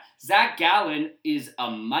questions that. Zach Gallen is a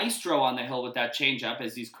maestro on the hill with that changeup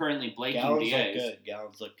as he's currently blanking the A's.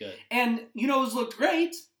 Gallon's look good. And who's looked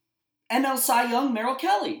great? NL Cy Young, Merrill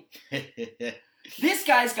Kelly. This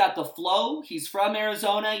guy's got the flow. He's from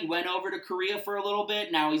Arizona. He went over to Korea for a little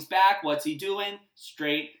bit. Now he's back. What's he doing?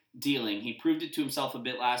 Straight dealing. He proved it to himself a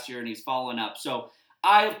bit last year, and he's following up. So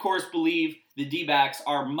I, of course, believe the D-backs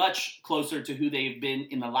are much closer to who they've been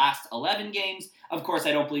in the last 11 games. Of course,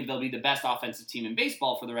 I don't believe they'll be the best offensive team in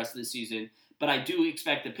baseball for the rest of the season, but I do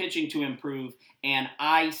expect the pitching to improve, and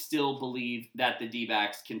I still believe that the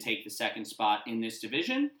D-backs can take the second spot in this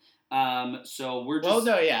division. So we're just... Well,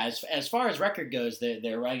 no, yeah, as far as record goes,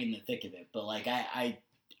 they're right in the thick of it, but like I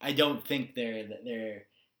don't think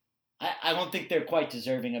I don't think they're quite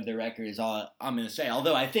deserving of the record is all I'm going to say.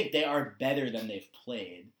 Although I think they are better than they've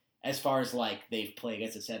played as far as like they've played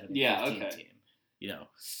against a 7-15 team.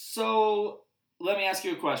 So let me ask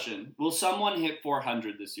you a question. Will someone hit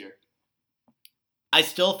 400 this year? I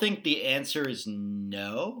still think the answer is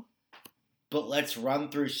no, but let's run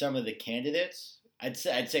through some of the candidates. I'd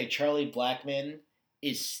say Charlie Blackmon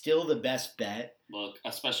is still the best bet. Look,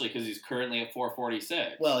 especially because he's currently at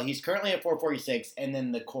 446. Well, he's currently at 446, and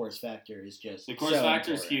then the Coors factor is just the Coors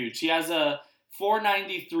factor is huge. He has a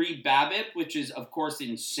 493 BABIP, which is, of course,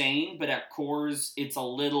 insane, but at Coors, it's a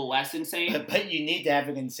little less insane. But you need to have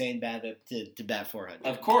an insane BABIP to bat 400.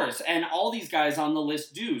 Of course, and all these guys on the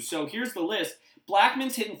list do. So here's the list.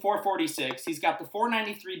 Blackmon's hitting 446. He's got the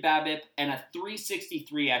 493 BABIP and a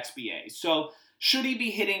 363 XBA. So should he be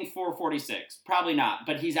hitting 446? Probably not,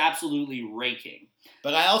 but he's absolutely raking.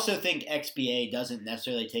 But I also think XBA doesn't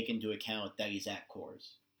necessarily take into account that he's at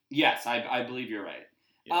Coors. Yes, I believe you're right.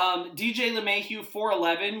 Yeah. DJ LeMahieu,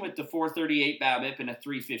 411 with the 438 BABIP and a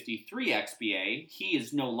 353 XBA. He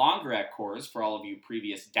is no longer at Coors, for all of you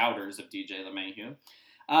previous doubters of DJ LeMahieu.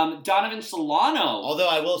 Donovan Solano. Although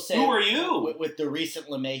I will say, who are you? With the recent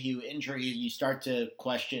LeMahieu injury, you start to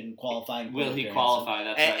question qualifying. Will he qualify?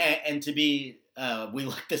 That's right. And to be, we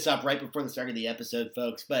looked this up right before the start of the episode,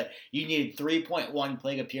 folks, but you need 3.1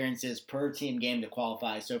 plate appearances per team game to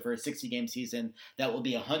qualify. So for a 60-game season, that will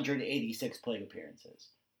be 186 plate appearances.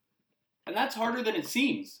 And that's harder than it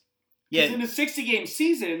seems. Yeah. Because in a 60-game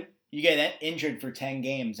season, you get injured for 10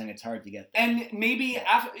 games, and it's hard to get there. And maybe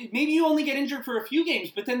you only get injured for a few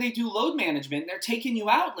games, but then they do load management. And they're taking you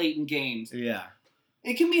out late in games. Yeah.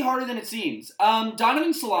 It can be harder than it seems.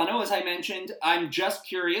 Donovan Solano, as I mentioned, I'm just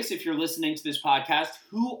curious if you're listening to this podcast,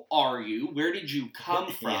 who are you? Where did you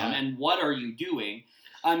come from? Yeah. And what are you doing?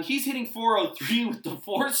 He's hitting 403 with the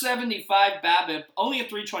 475 BABIP, only a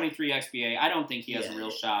 323 XBA. I don't think he has a real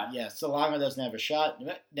shot. Yeah, Solano doesn't have a shot.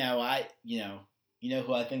 Now, you know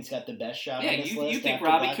who I think's got the best shot on this list? You think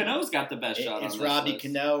Robbie Cano's got the best shot on this list. It's Robbie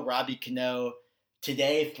Cano. Robbie Cano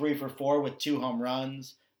today, 3 for 4 with 2 home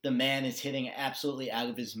runs. The man is hitting absolutely out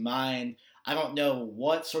of his mind. I don't know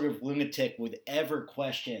what sort of lunatic would ever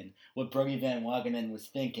question what Brody Van Wagenen was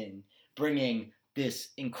thinking, bringing this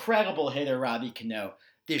incredible hitter, Robbie Cano,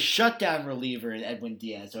 this shutdown reliever in Edwin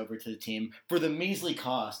Diaz over to the team for the measly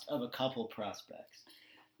cost of a couple prospects.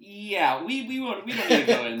 Yeah, we don't need to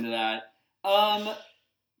go into that.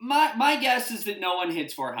 My guess is that no one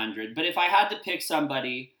hits 400, but if I had to pick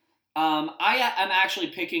somebody, I am actually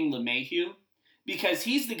picking LeMahieu because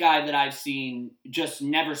he's the guy that I've seen just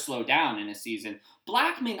never slow down in a season.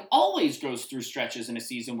 Blackmon always goes through stretches in a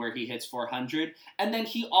season where he hits 400, and then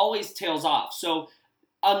he always tails off. So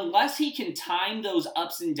unless he can time those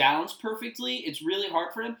ups and downs perfectly, it's really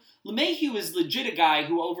hard for him. LeMahieu is legit a guy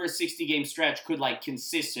who over a 60-game stretch could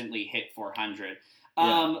consistently hit 400.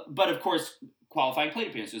 Yeah. But of course, qualifying plate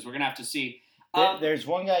appearances, we're going to have to see. There's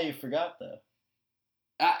one guy you forgot, though.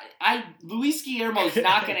 Luis Guillermo's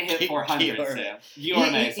not going to hit 400, Sam.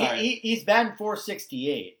 Guillermo, sorry. He's batting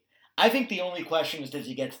 468. I think the only question is, does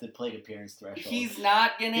he get to the plate appearance threshold? He's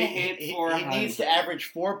not going to hit 400. He needs to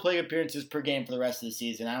average 4 plate appearances per game for the rest of the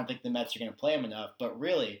season. I don't think the Mets are going to play him enough. But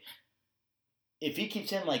really, if he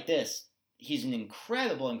keeps hitting like this, he's an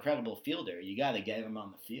incredible fielder. You got to get him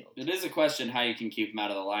on the field. It is a question how you can keep him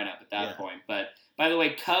out of the lineup at that point. But, by the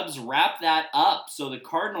way, Cubs wrap that up. So the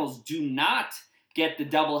Cardinals do not get the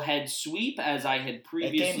doublehead sweep as I had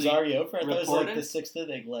previously That game's already over. I thought it was the 6th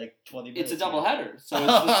inning, 20 minutes. It's a doubleheader, so it's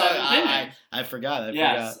the 7th inning. I forgot.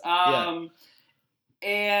 Yes.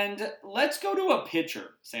 And let's go to a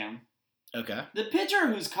pitcher, Sam. Okay. The pitcher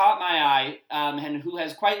who's caught my eye and who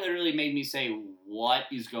has quite literally made me say, what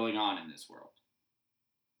is going on in this world?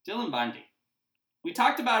 Dylan Bundy. We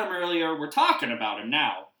talked about him earlier. We're talking about him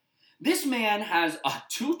now. This man has a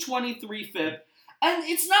 223 FIP. And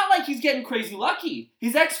it's not like he's getting crazy lucky.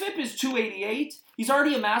 His xFIP is 288. He's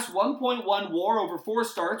already amassed 1.1 WAR over 4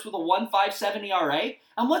 starts with a 1.57 ERA.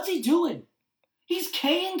 And what's he doing? He's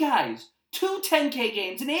K-ing guys. 2 10K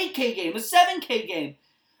games, an 8K game, a 7K game.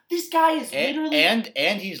 This guy is literally...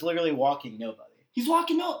 And he's literally walking nobody. He's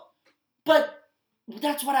walking no... But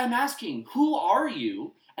that's what I'm asking. Who are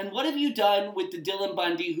you? And what have you done with the Dylan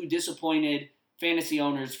Bundy who disappointed fantasy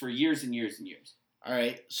owners for years and years and years? All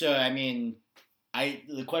right. So,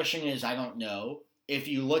 the question is, I don't know. If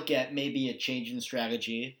you look at maybe a change in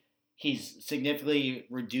strategy, he's significantly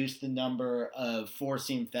reduced the number of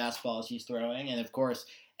four-seam fastballs he's throwing. And, of course,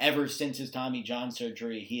 ever since his Tommy John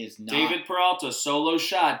surgery, he is not... David Peralta, solo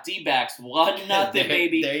shot, D-backs, 1-0,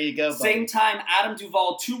 baby. There you go, buddy. Same time, Adam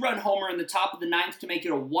Duvall, 2-run homer in the top of the 9th to make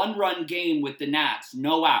it a 1-run game with the Nats.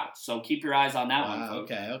 No outs. So keep your eyes on that one,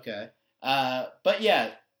 folks. Okay. But, yeah,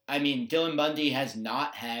 Dylan Bundy has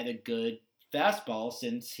not had a good fastball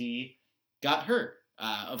since he got hurt.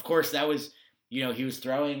 Of course, that was, he was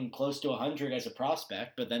throwing close to 100 as a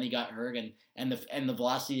prospect, but then he got hurt and the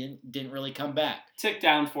velocity didn't really come back. Ticked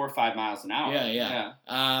down 4 or 5 miles an hour. Yeah.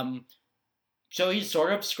 So he's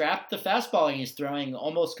sort of scrapped the fastball and he's throwing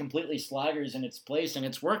almost completely sliders in its place and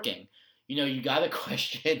it's working. You got to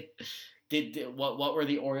question, what were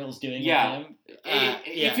the Orioles doing with him?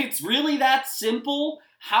 If it's really that simple,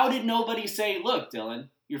 how did nobody say, look, Dylan,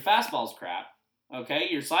 your fastball's crap, okay?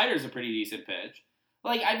 Your slider's a pretty decent pitch.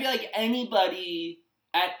 I feel like anybody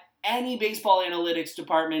at any baseball analytics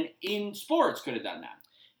department in sports could have done that.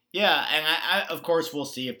 Yeah, and I of course, we'll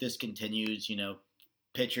see if this continues.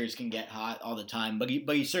 Pitchers can get hot all the time, but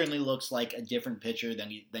he certainly looks like a different pitcher than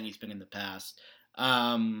he's been in the past.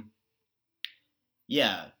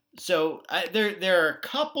 Yeah, so there are a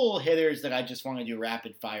couple hitters that I just want to do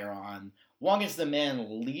rapid fire on. One is the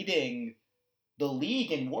man leading the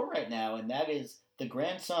league in WAR right now, and that is the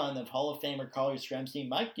grandson of Hall of Famer Carl Yastrzemski,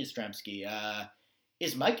 Mike Yastrzemski.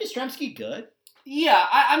 Is Mike Yastrzemski good? Yeah,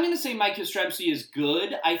 I'm going to say Mike Yastrzemski is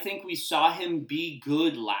good. I think we saw him be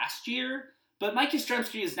good last year, but Mike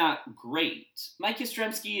Yastrzemski is not great. Mike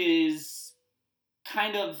Yastrzemski is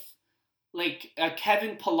kind of like a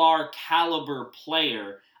Kevin Pillar caliber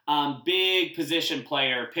player. Big position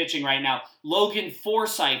player pitching right now. Logan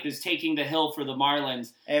Forsythe is taking the hill for the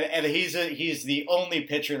Marlins. And he's the only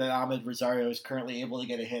pitcher that Ahmed Rosario is currently able to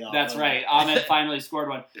get a hit off. That's right. Ahmed finally scored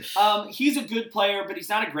one. He's a good player, but he's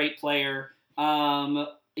not a great player.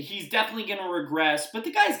 He's definitely going to regress, but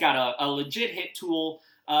the guy's got a legit hit tool.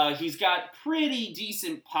 He's got pretty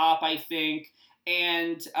decent pop, I think.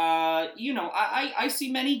 And, I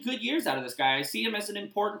see many good years out of this guy. I see him as an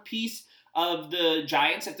important piece of the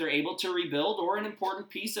Giants if they're able to rebuild, or an important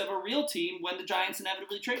piece of a real team when the Giants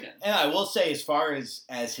inevitably trade him. And I will say, as far as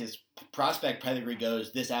his prospect pedigree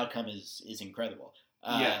goes, this outcome is incredible.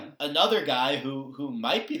 Another guy who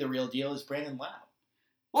might be the real deal is Brandon Lau.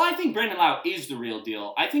 Well, I think Brandon Lau is the real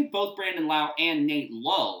deal. I think both Brandon Lau and Nate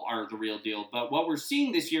Lowe are the real deal. But what we're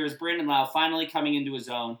seeing this year is Brandon Lau finally coming into his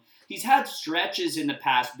own. He's had stretches in the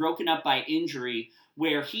past broken up by injury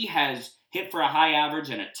where he has hit for a high average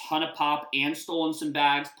and a ton of pop and stolen some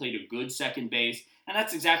bags, played a good second base, and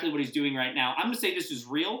that's exactly what he's doing right now. I'm going to say this is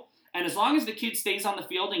real, and as long as the kid stays on the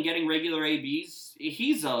field and getting regular ABs,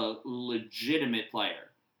 he's a legitimate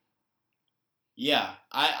player. Yeah,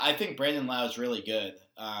 I think Brandon Lau is really good.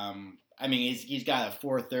 He's got a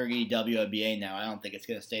 430 WOBA now. I don't think it's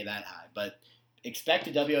going to stay that high, but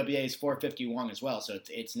expected WOBA is 451 as well, so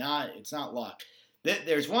it's not luck.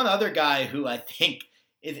 There's one other guy who I think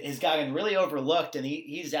has gotten really overlooked, and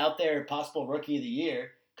he's out there, possible rookie of the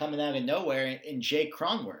year, coming out of nowhere, in Jake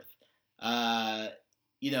Cronworth.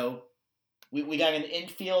 We got an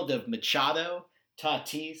infield of Machado,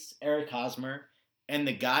 Tatis, Eric Hosmer, and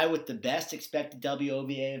the guy with the best expected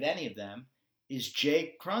WOBA of any of them is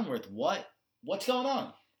Jake Cronworth. What's going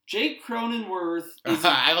on? Jake Cronenworth is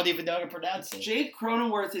I don't even know how to pronounce it. Jake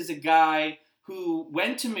Cronenworth is a guy who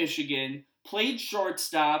went to Michigan, played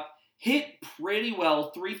shortstop, hit pretty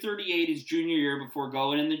well, 338 his junior year before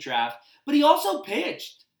going in the draft, but he also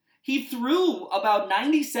pitched. He threw about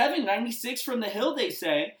 97, 96 from the hill, they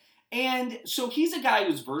say, and so he's a guy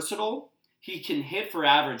who's versatile. He can hit for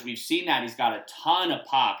average. We've seen that. He's got a ton of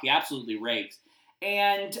pop. He absolutely rakes.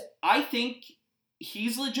 And I think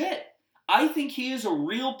he's legit. I think he is a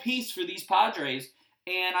real piece for these Padres,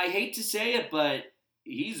 and I hate to say it, but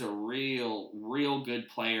he's a real good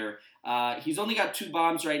player. He's only got 2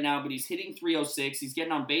 bombs right now, but he's hitting 306. He's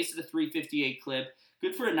getting on base at a 358 clip.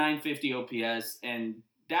 Good for a 950 OPS, and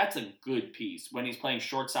that's a good piece when he's playing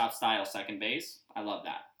shortstop style second base. I love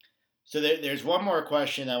that. So there's one more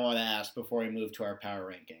question I want to ask before we move to our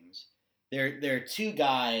power rankings. There are 2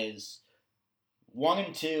 guys, 1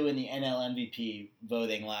 and 2 in the NL MVP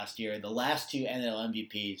voting last year. The last 2 NL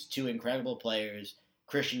MVPs, 2 incredible players,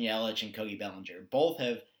 Christian Yelich and Cody Bellinger. Both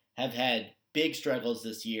have had big struggles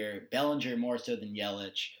this year. Bellinger more so than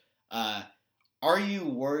Yelich. Are you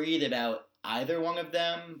worried about either one of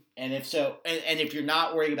them? And if so, and if you're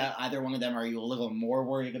not worried about either one of them, are you a little more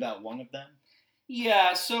worried about one of them?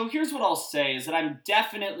 Yeah, so here's what I'll say is that I'm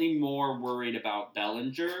definitely more worried about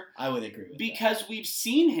Bellinger. I would agree with because that. We've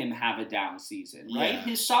seen him have a down season, right? Yeah.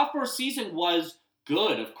 His sophomore season was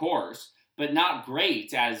good, of course, but not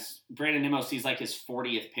great, as Brandon Nimmo sees like his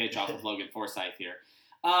 40th pitch off of Logan Forsythe here.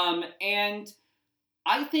 And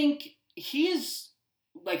I think he is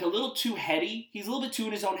like a little too heady. He's a little bit too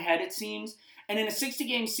in his own head, it seems. And in a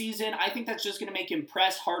 60-game season, I think that's just going to make him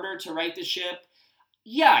press harder to right the ship.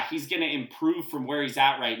 Yeah, he's going to improve from where he's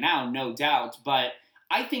at right now, no doubt. But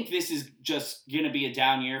I think this is just going to be a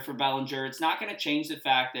down year for Bellinger. It's not going to change the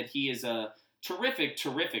fact that he is a terrific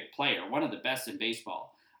player, one of the best in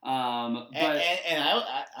baseball. I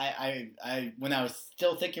when I was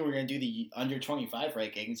still thinking we were going to do the under 25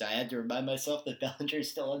 rankings, I had to remind myself that Bellinger is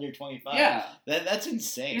still under 25. Yeah, that's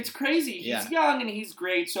insane. It's crazy. He's young and he's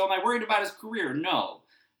great. So am I worried about his career? No.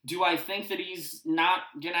 Do I think that he's not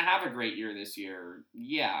going to have a great year this year?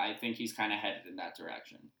 Yeah, I think he's kind of headed in that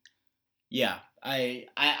direction. Yeah, I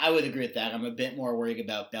would agree with that. I'm a bit more worried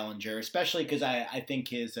about Bellinger, especially because I think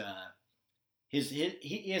he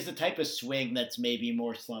has the type of swing that's maybe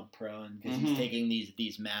more slump prone because he's taking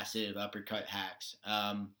these massive uppercut hacks,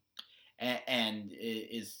 and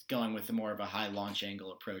is going with more of a high launch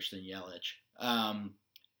angle approach than Yelich.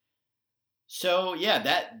 So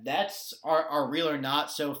yeah, that's our real or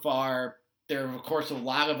not so far. There are of course a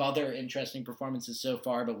lot of other interesting performances so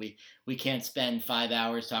far, but we can't spend 5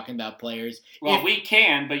 hours talking about players. Well, we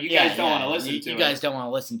can, but you guys don't want to listen to it. You guys don't want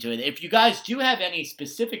to listen to it. If you guys do have any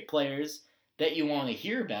specific players that you want to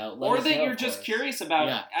hear about, let us know, that you're just curious about.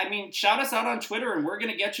 Yeah. I mean, shout us out on Twitter, and we're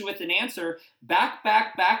going to get you with an answer. Back.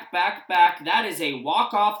 That is a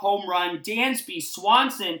walk-off home run. Dansby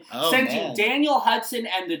Swanson sending Daniel Hudson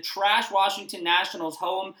and the trash Washington Nationals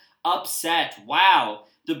home upset. Wow.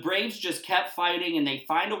 The Braves just kept fighting, and they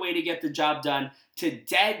find a way to get the job done to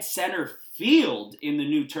dead center field in the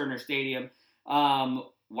new Turner Stadium. Wow.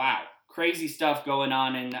 Crazy stuff going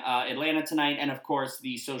on in Atlanta tonight, and of course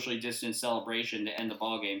the socially distanced celebration to end the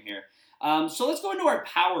ball game here. So let's go into our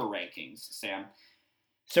power rankings, Sam.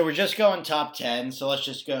 So we're just going top 10. So let's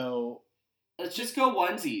just go. Let's just go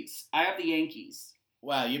onesies. I have the Yankees.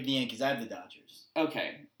 Wow, you have the Yankees. I have the Dodgers.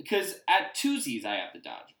 Okay, because at twosies I have the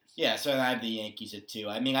Dodgers. Yeah, so I have the Yankees at 2.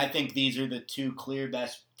 I mean, I think these are the 2 clear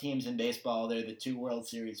best teams in baseball. They're the 2 World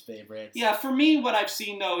Series favorites. Yeah, for me, what I've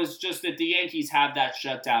seen, though, is just that the Yankees have that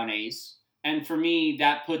shutdown ace. And for me,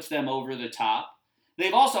 that puts them over the top.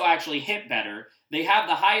 They've also actually hit better. They have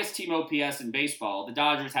the highest team OPS in baseball. The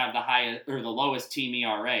Dodgers have the lowest team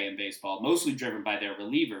ERA in baseball, mostly driven by their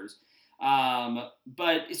relievers.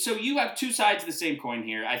 But so you have 2 sides of the same coin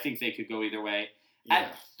here. I think they could go either way. Yeah.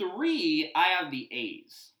 At 3, I have the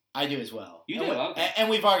A's. I do as well. You do? Okay. And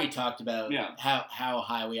we've already talked about how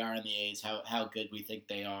high we are on the A's, how good we think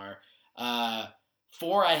they are.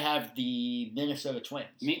 4, I have the Minnesota Twins.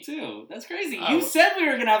 Me too. That's crazy. You said we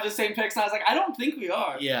were going to have the same picks, and I was like, I don't think we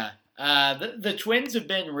are. Yeah. The Twins have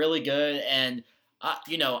been really good, and I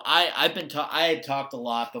had talked a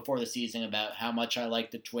lot before the season about how much I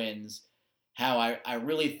like the Twins, how I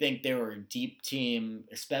really think they were a deep team,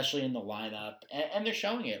 especially in the lineup, and they're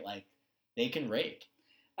showing it. Like, they can rake.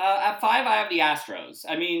 At 5, I have the Astros.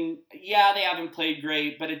 I mean, yeah, they haven't played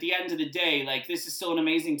great, but at the end of the day, like, this is still an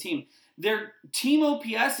amazing team. Their team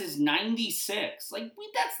OPS is 96. Like,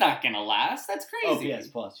 that's not going to last. That's crazy. OPS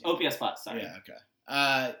plus. Yeah. OPS plus, sorry. Yeah, okay.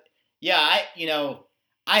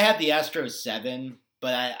 I had the Astros 7,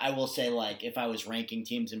 but I will say, like, if I was ranking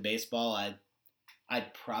teams in baseball,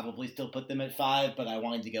 I'd probably still put them at 5, but I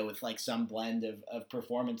wanted to go with, like, some blend of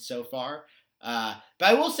performance so far. But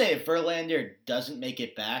I will say if Verlander doesn't make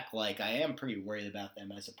it back, like, I am pretty worried about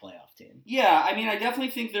them as a playoff team. Yeah, I mean, I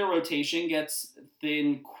definitely think their rotation gets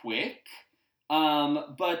thin quick,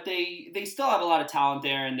 but they still have a lot of talent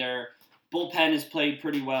there, and their bullpen has played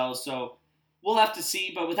pretty well, so we'll have to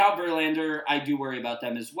see. But without Verlander, I do worry about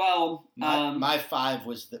them as well. My 5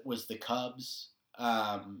 was the Cubs.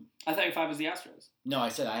 I thought your 5 was the Astros. No, I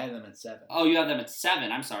said I had them at 7. Oh, you had them at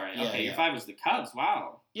 7. I'm sorry. Yeah, okay, your 5 was the Cubs.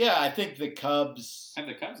 Wow. Yeah, I think the Cubs. I have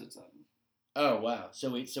the Cubs at 7. Oh wow!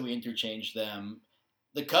 So we interchanged them.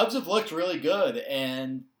 The Cubs have looked really good,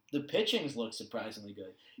 and the pitching's looked surprisingly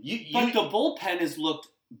good. But the bullpen has looked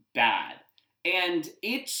bad, and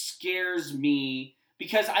it scares me.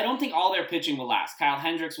 Because I don't think all their pitching will last. Kyle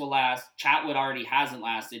Hendricks will last. Chatwood already hasn't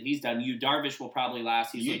lasted. He's done. Darvish will probably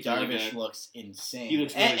last. Darvish looks insane. He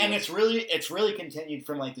looks really good. And it's really continued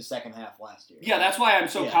from like the second half last year. Yeah, that's why I'm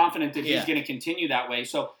so confident that he's going to continue that way.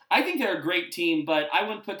 So I think they're a great team, but I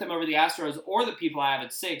wouldn't put them over the Astros or the people I have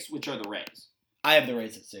at 6, which are the Rays. I have the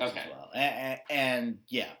Rays at 6 as well. And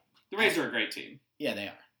yeah. The Rays are a great team. Yeah, they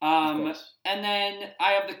are. And then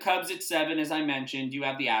I have the Cubs at 7, as I mentioned. You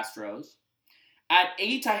have the Astros. At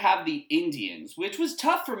 8, I have the Indians, which was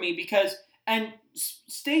tough for me because, and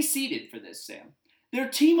stay seated for this, Sam. Their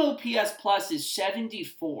team OPS plus is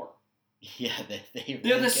 74. Yeah,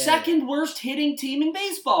 they're the second worst hitting team in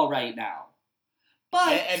baseball right now.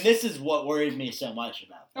 But and this is what worried me so much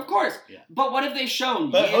about them. Of course. Yeah. But what have they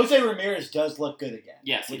shown? But Jose Ramirez does look good again.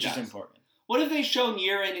 Yes, which is important. What have they shown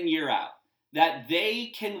year in and year out? That they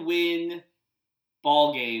can win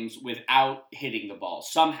ball games without hitting the ball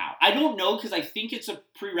somehow. I don't know, because I think it's a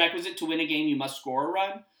prerequisite to win a game, you must score a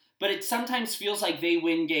run, but it sometimes feels like they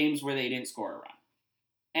win games where they didn't score a run.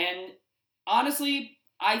 And honestly,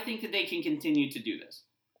 I think that they can continue to do this.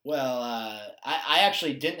 Well, I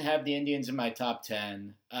actually didn't have the Indians in my top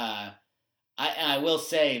 10. I will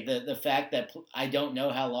say the fact that I don't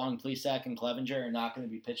know how long Plesac and Clevenger are not going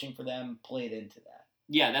to be pitching for them played into that.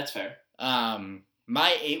 Yeah, that's fair.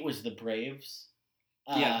 My 8 was the Braves.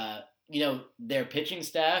 Their pitching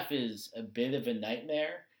staff is a bit of a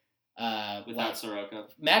nightmare. Without Soroka.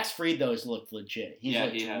 Max Fried, though, has looked legit. He's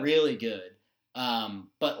looked really good.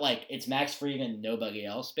 But, like, it's Max Fried and nobody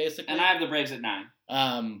else, basically. And I have the Braves at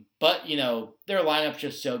 9. But, their lineup's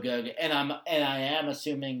just so good. And I am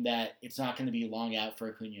assuming that it's not going to be long out for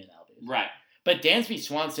Acuna and Albies. Right. But Dansby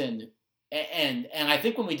Swanson, and I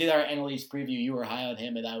think when we did our NL East preview, you were high on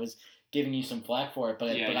him, and I was giving you some flack for it.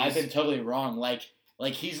 But I've been totally wrong.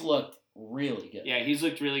 Like, he's looked really good. Yeah, he's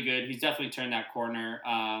looked really good. He's definitely turned that corner.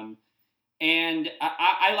 And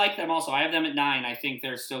I like them also. I have them at 9. I think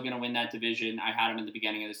they're still going to win that division. I had them in the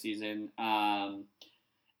beginning of the season.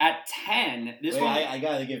 At 10, I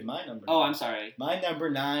got to give my number 9. Oh, I'm sorry. My number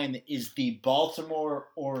 9 is the Baltimore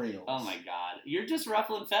Orioles. Oh, my God. You're just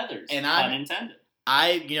ruffling feathers. And pun intended.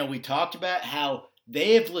 We talked about how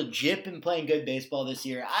They have legit been playing good baseball this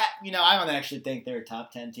year. I don't actually think they're a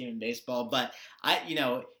top 10 team in baseball, but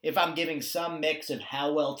if I'm giving some mix of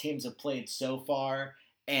how well teams have played so far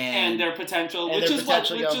and their potential, which is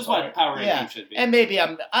what power ranking should be. And maybe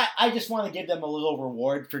I just want to give them a little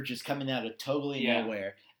reward for just coming out of totally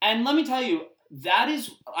nowhere. And let me tell you,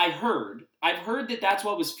 I've heard that that's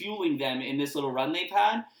what was fueling them in this little run they've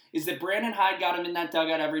had, is that Brandon Hyde got him in that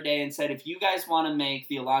dugout every day and said, if you guys want to make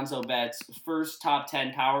the Alonzo Betts first top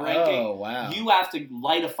 10 power ranking, you have to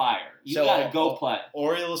light a fire. You got to go play.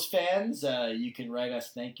 Orioles fans, you can write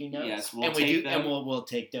us thank you notes. Yes, we'll take them. And we'll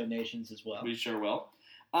take donations as well. We sure will.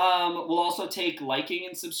 We'll also take liking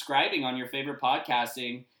and subscribing on your favorite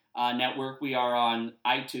podcasting network. We are on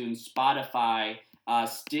iTunes, Spotify,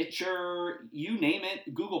 Stitcher, you name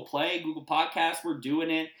it, Google Play, Google Podcasts, we're doing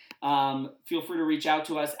it. Feel free to reach out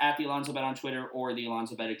to us at the Alonzo Bet on Twitter or the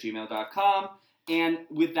alonzobet@gmail.com. And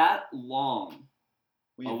with that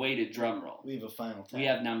awaited drum roll, we have a final 10. We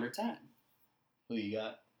have number 10. Who you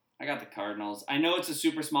got? I got the Cardinals. I know it's a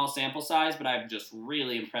super small sample size, but I'm just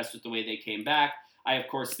really impressed with the way they came back. I, of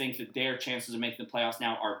course, think that their chances of making the playoffs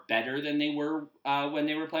now are better than they were when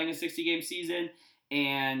they were playing a 60-game season.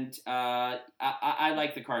 And I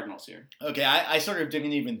like the Cardinals here. Okay, I sort of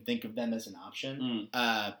didn't even think of them as an option.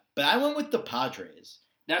 But I went with the Padres.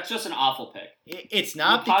 That's just an awful pick. It's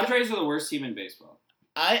not. The Padres are the worst team in baseball.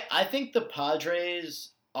 I think the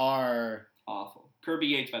Padres are awful. Kirby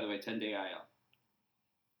Yates, by the way, 10-day IL.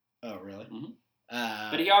 Oh, really? Mm-hmm.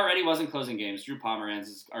 But he already wasn't closing games. Drew Pomeranz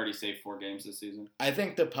has already saved 4 games this season. I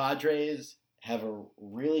think the Padres have a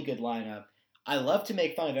really good lineup. I love to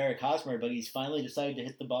make fun of Eric Hosmer, but he's finally decided to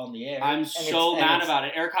hit the ball in the air. I'm so mad about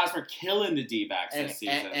it. Eric Hosmer killing the D-backs this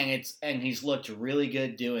season. And he's looked really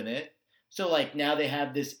good doing it. So, now they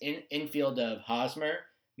have this infield of Hosmer,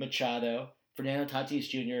 Machado, Fernando Tatis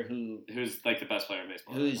Jr., who's the best player in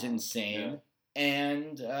baseball. Who's insane. Yeah.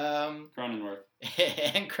 And Cronenworth.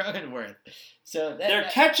 And Cronenworth. So their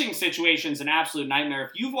catching situation's an absolute nightmare.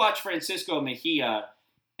 If you've watched Francisco Mejia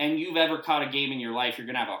and you've ever caught a game in your life, you're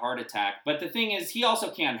going to have a heart attack. But the thing is, he also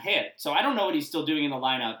can't hit. So I don't know what he's still doing in the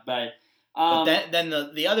lineup. But then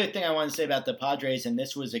the other thing I want to say about the Padres, and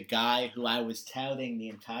this was a guy who I was touting the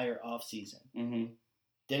entire offseason. Mm-hmm.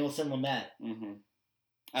 Dinelson Lamet. Mm-hmm.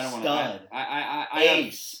 I don't want to.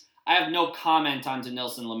 Ace. I have no comment on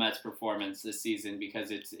Dinelson Lamet's performance this season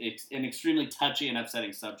because it's an extremely touchy and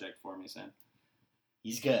upsetting subject for me, Sam.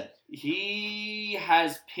 He's good. He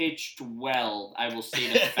has pitched well, I will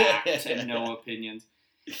state a fact and no opinions.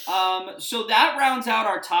 So that rounds out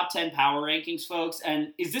our top 10 power rankings, folks.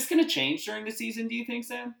 And is this going to change during the season, do you think,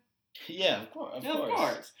 Sam? Yeah, of course. Of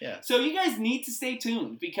course. Yeah. So you guys need to stay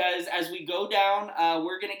tuned because as we go down,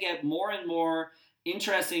 we're going to get more and more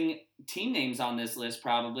interesting team names on this list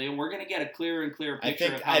probably, and we're going to get a clearer and clearer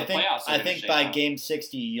picture of how the playoffs are going to shake out. I think by game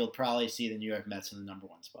 60, you'll probably see the New York Mets in the number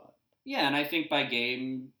 1 spot. Yeah, and I think by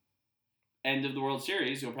game end of the World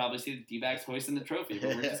Series, you'll probably see the D-backs hoisting the trophy,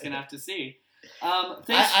 but we're just going to have to see.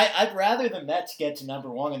 I'd rather the Mets get to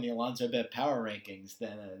number 1 in the Alonzo Bet power rankings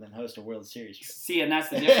than host a World Series trip. See, and that's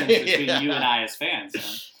the difference between you and I as fans. Man.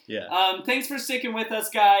 Yeah. Thanks for sticking with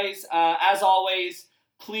us, guys. As always,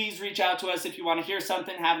 please reach out to us if you want to hear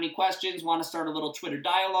something, have any questions, want to start a little Twitter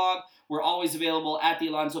dialogue. We're always available at the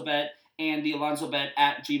Alonzo Bet and the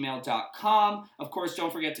alonzobet@gmail.com. Of course,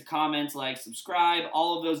 don't forget to comment, like, subscribe,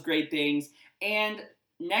 all of those great things. And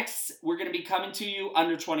next, we're going to be coming to you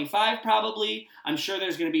under 25 probably. I'm sure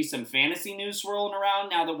there's going to be some fantasy news swirling around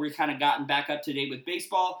now that we're kind of gotten back up to date with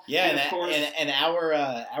baseball. Yeah, and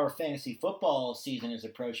our fantasy football season is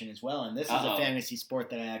approaching as well. And this is a fantasy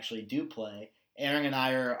sport that I actually do play. Aaron and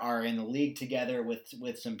I are in the league together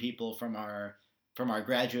with some people from our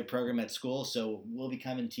graduate program at school, so we'll be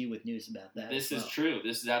coming to you with news about that. This is true.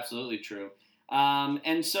 This is absolutely true.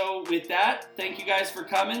 And so with that, thank you guys for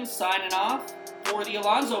coming. Signing off for the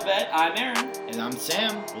Alonzo Bet. I'm Aaron. And I'm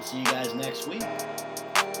Sam. We'll see you guys next week.